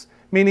systems.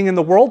 Meaning in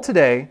the world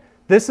today,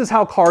 this is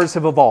how cars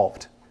have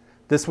evolved.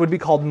 This would be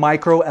called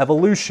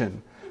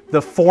microevolution.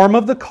 The form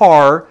of the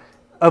car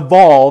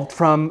evolved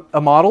from a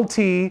Model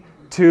T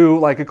to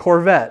like a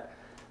Corvette.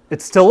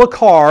 It's still a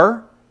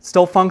car,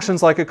 still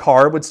functions like a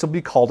car, it would still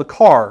be called a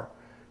car.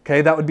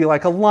 Okay, that would be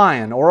like a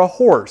lion or a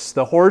horse.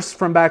 The horse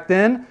from back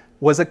then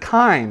was a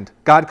kind.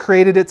 God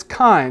created its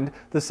kind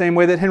the same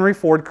way that Henry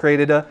Ford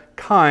created a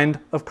kind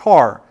of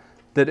car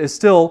that is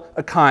still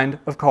a kind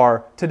of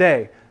car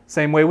today.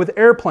 Same way with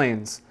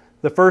airplanes.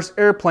 The first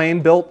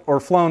airplane built or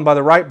flown by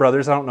the Wright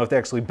brothers, I don't know if they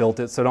actually built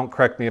it, so don't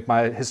correct me if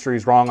my history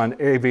is wrong on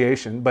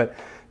aviation, but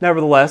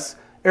nevertheless,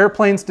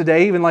 airplanes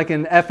today, even like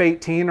an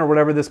F-18 or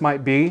whatever this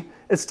might be,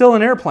 it's still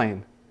an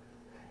airplane.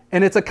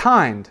 And it's a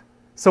kind.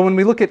 So when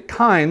we look at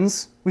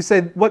kinds, we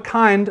say, what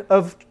kind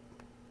of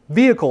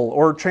vehicle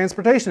or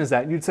transportation is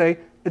that? And you'd say,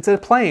 it's a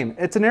plane,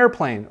 it's an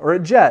airplane, or a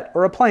jet,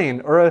 or a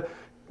plane, or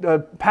a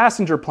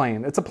passenger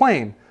plane. It's a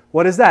plane.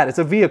 What is that? It's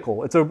a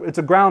vehicle. It's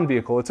a ground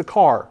vehicle. It's a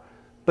car.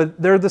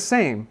 But they're the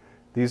same.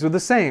 These are the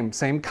same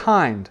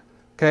kind.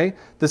 Okay?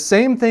 The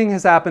same thing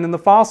has happened in the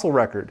fossil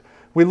record.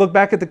 We look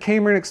back at the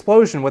Cambrian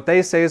explosion. What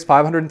they say is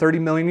 530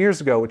 million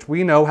years ago, which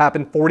we know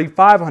happened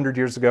 4,500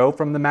 years ago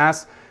from the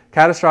mass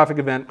catastrophic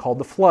event called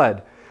the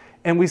flood.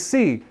 And we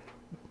see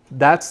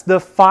that's the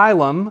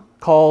phylum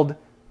called...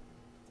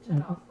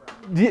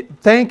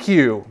 Thank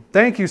you,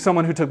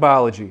 someone who took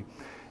biology.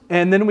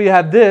 And then we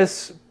have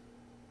this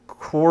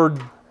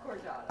chordata,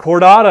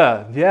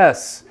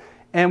 yes.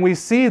 And we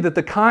see that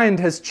the kind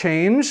has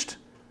changed,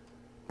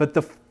 but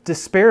the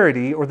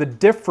disparity or the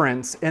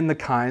difference in the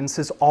kinds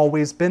has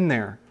always been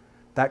there.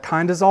 That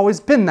kind has always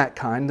been that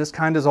kind. This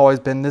kind has always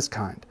been this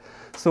kind.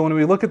 So when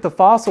we look at the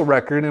fossil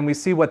record and we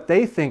see what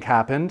they think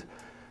happened,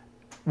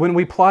 when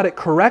we plot it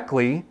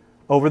correctly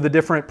over the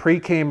different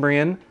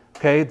Precambrian,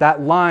 okay,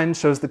 that line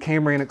shows the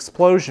Cambrian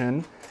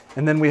explosion,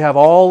 and then we have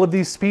all of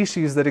these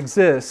species that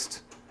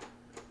exist,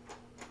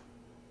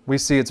 we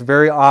see it's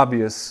very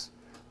obvious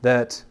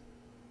that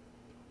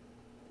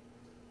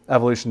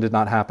evolution did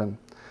not happen.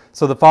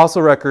 So the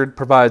fossil record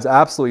provides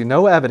absolutely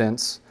no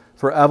evidence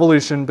for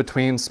evolution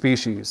between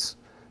species.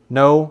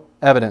 No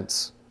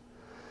evidence.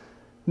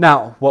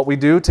 Now, what we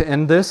do to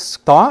end this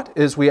thought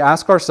is we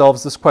ask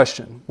ourselves this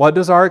question. What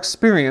does our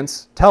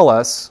experience tell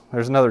us?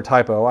 There's another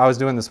typo. I was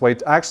doing this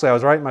actually, I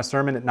was writing my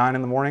sermon at 9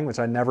 in the morning, which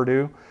I never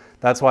do.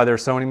 That's why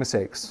there's so many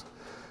mistakes.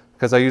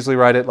 Because I usually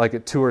write it like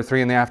at 2 or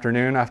 3 in the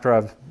afternoon after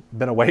I've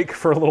been awake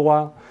for a little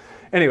while.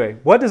 Anyway,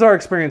 what does our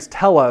experience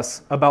tell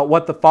us about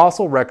what the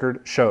fossil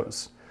record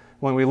shows?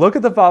 When we look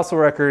at the fossil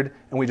record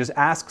and we just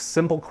ask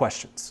simple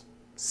questions.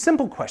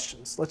 Simple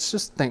questions. Let's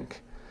just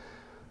think.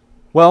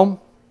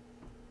 Well,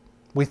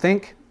 we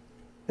think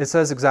it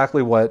says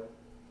exactly what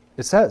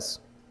it says.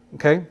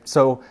 Okay?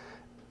 So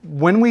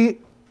when we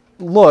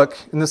look,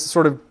 and this is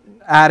sort of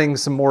adding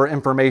some more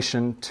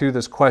information to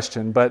this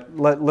question, but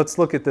let's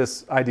look at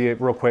this idea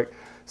real quick.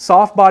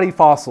 Soft body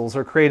fossils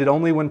are created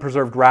only when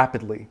preserved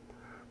rapidly.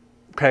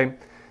 Okay?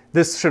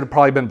 This should have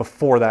probably been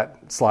before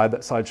that slide.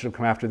 That slide should have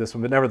come after this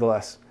one, but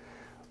nevertheless.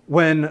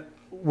 When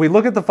we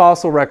look at the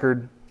fossil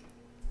record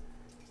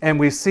and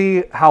we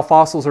see how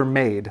fossils are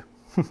made,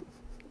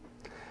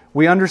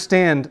 we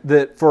understand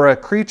that for a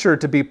creature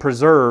to be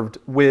preserved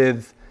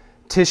with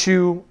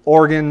tissue,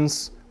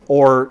 organs,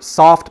 or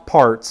soft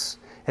parts,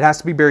 it has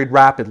to be buried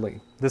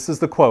rapidly. This is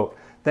the quote.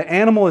 The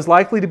animal is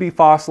likely to be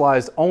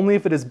fossilized only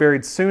if it is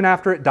buried soon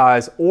after it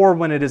dies or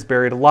when it is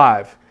buried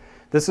alive.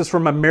 This is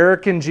from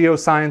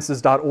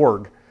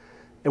AmericanGeosciences.org,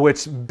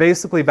 which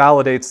basically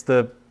validates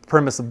the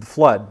premise of the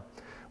flood.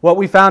 What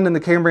we found in the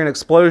Cambrian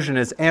explosion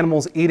is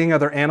animals eating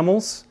other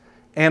animals,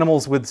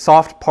 animals with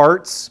soft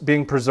parts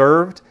being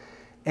preserved,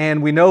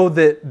 and we know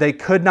that they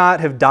could not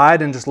have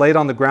died and just laid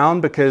on the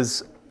ground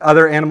because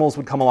other animals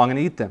would come along and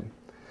eat them.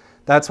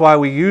 That's why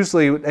we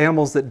usually,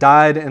 animals that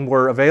died and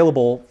were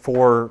available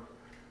for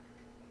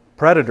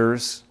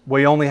predators,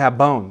 we only have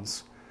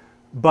bones.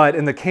 But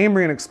in the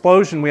Cambrian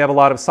explosion, we have a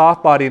lot of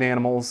soft-bodied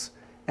animals,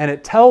 and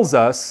it tells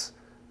us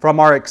from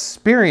our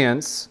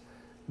experience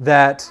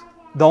that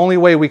the only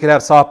way we could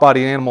have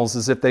soft-bodied animals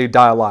is if they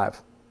die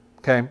alive.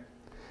 Okay?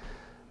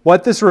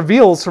 What this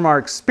reveals from our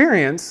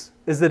experience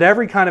is that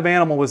every kind of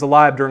animal was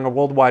alive during a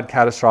worldwide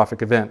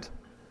catastrophic event.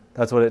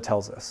 That's what it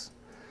tells us.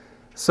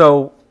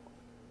 So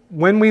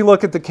when we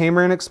look at the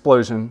Cambrian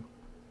explosion,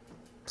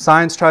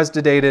 science tries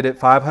to date it at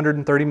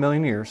 530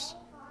 million years.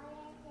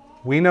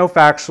 We know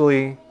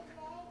factually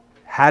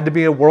had to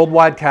be a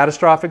worldwide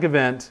catastrophic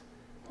event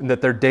and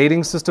that their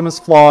dating system is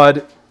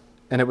flawed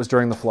and it was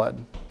during the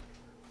flood.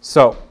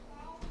 So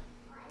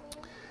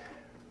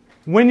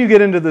when you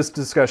get into this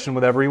discussion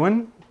with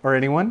everyone or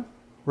anyone,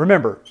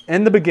 remember,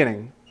 in the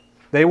beginning,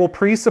 they will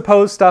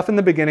presuppose stuff in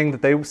the beginning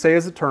that they say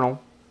is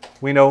eternal.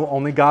 We know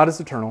only God is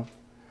eternal.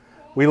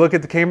 We look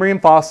at the Cambrian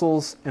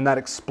fossils and that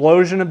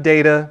explosion of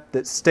data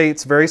that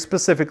states very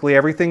specifically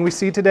everything we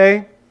see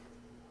today,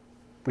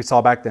 we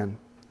saw back then.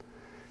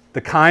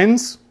 The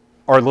kinds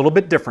are a little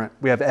bit different.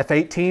 We have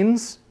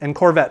F-18s and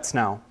Corvettes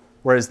now,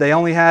 whereas they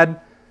only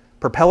had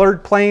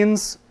propellered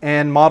planes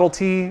and Model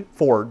T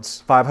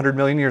Fords 500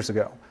 million years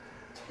ago.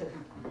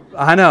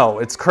 I know,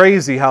 it's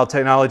crazy how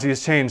technology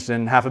has changed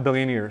in 500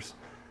 million years.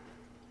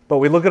 But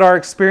we look at our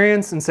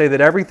experience and say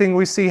that everything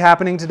we see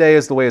happening today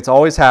is the way it's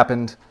always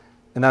happened,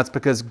 and that's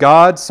because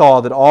God saw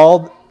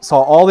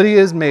all that He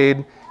has made,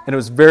 and it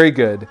was very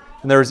good.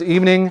 And there was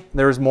evening,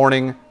 there was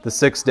morning, the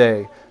sixth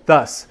day.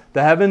 Thus,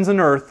 the heavens and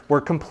earth were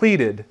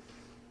completed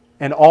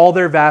in all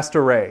their vast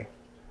array.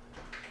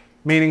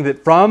 Meaning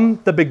that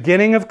from the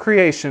beginning of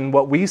creation,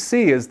 what we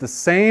see is the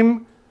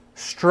same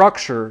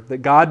structure that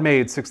God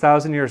made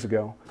 6,000 years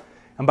ago.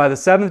 And by the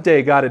seventh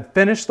day, God had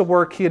finished the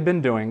work He had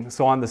been doing.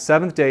 So on the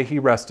seventh day, He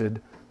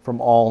rested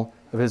from all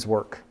of His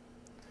work.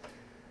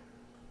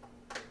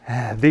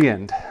 The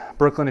end.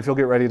 Brooklyn, if you'll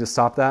get ready to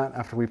stop that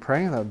after we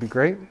pray, that would be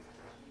great.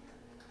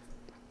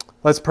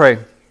 Let's pray.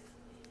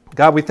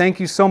 God, we thank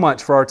You so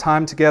much for our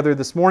time together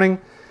this morning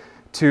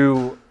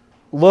to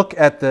look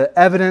at the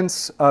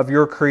evidence of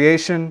Your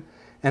creation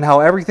and how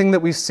everything that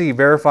we see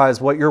verifies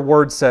what your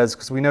word says,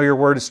 because we know your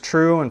word is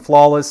true and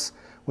flawless.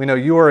 We know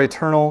you are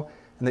eternal,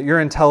 and that your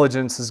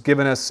intelligence has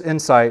given us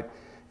insight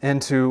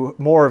into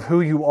more of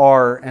who you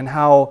are and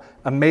how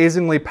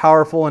amazingly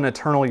powerful and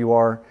eternal you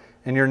are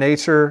in your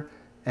nature.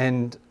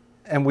 And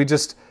we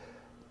just,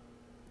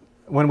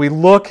 when we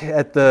look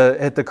at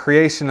the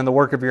creation and the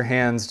work of your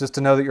hands, just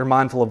to know that you're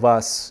mindful of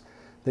us,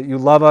 that you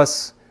love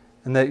us,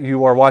 and that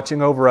you are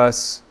watching over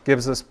us,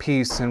 gives us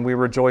peace, and we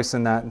rejoice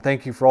in that. And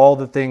thank you for all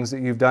the things that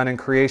you've done in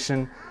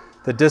creation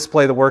that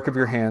display the work of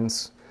your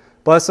hands.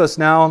 Bless us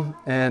now,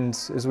 and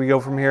as we go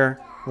from here,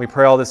 we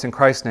pray all this in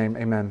Christ's name.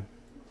 Amen.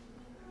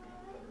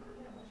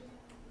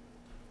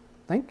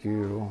 Thank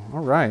you.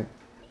 All right.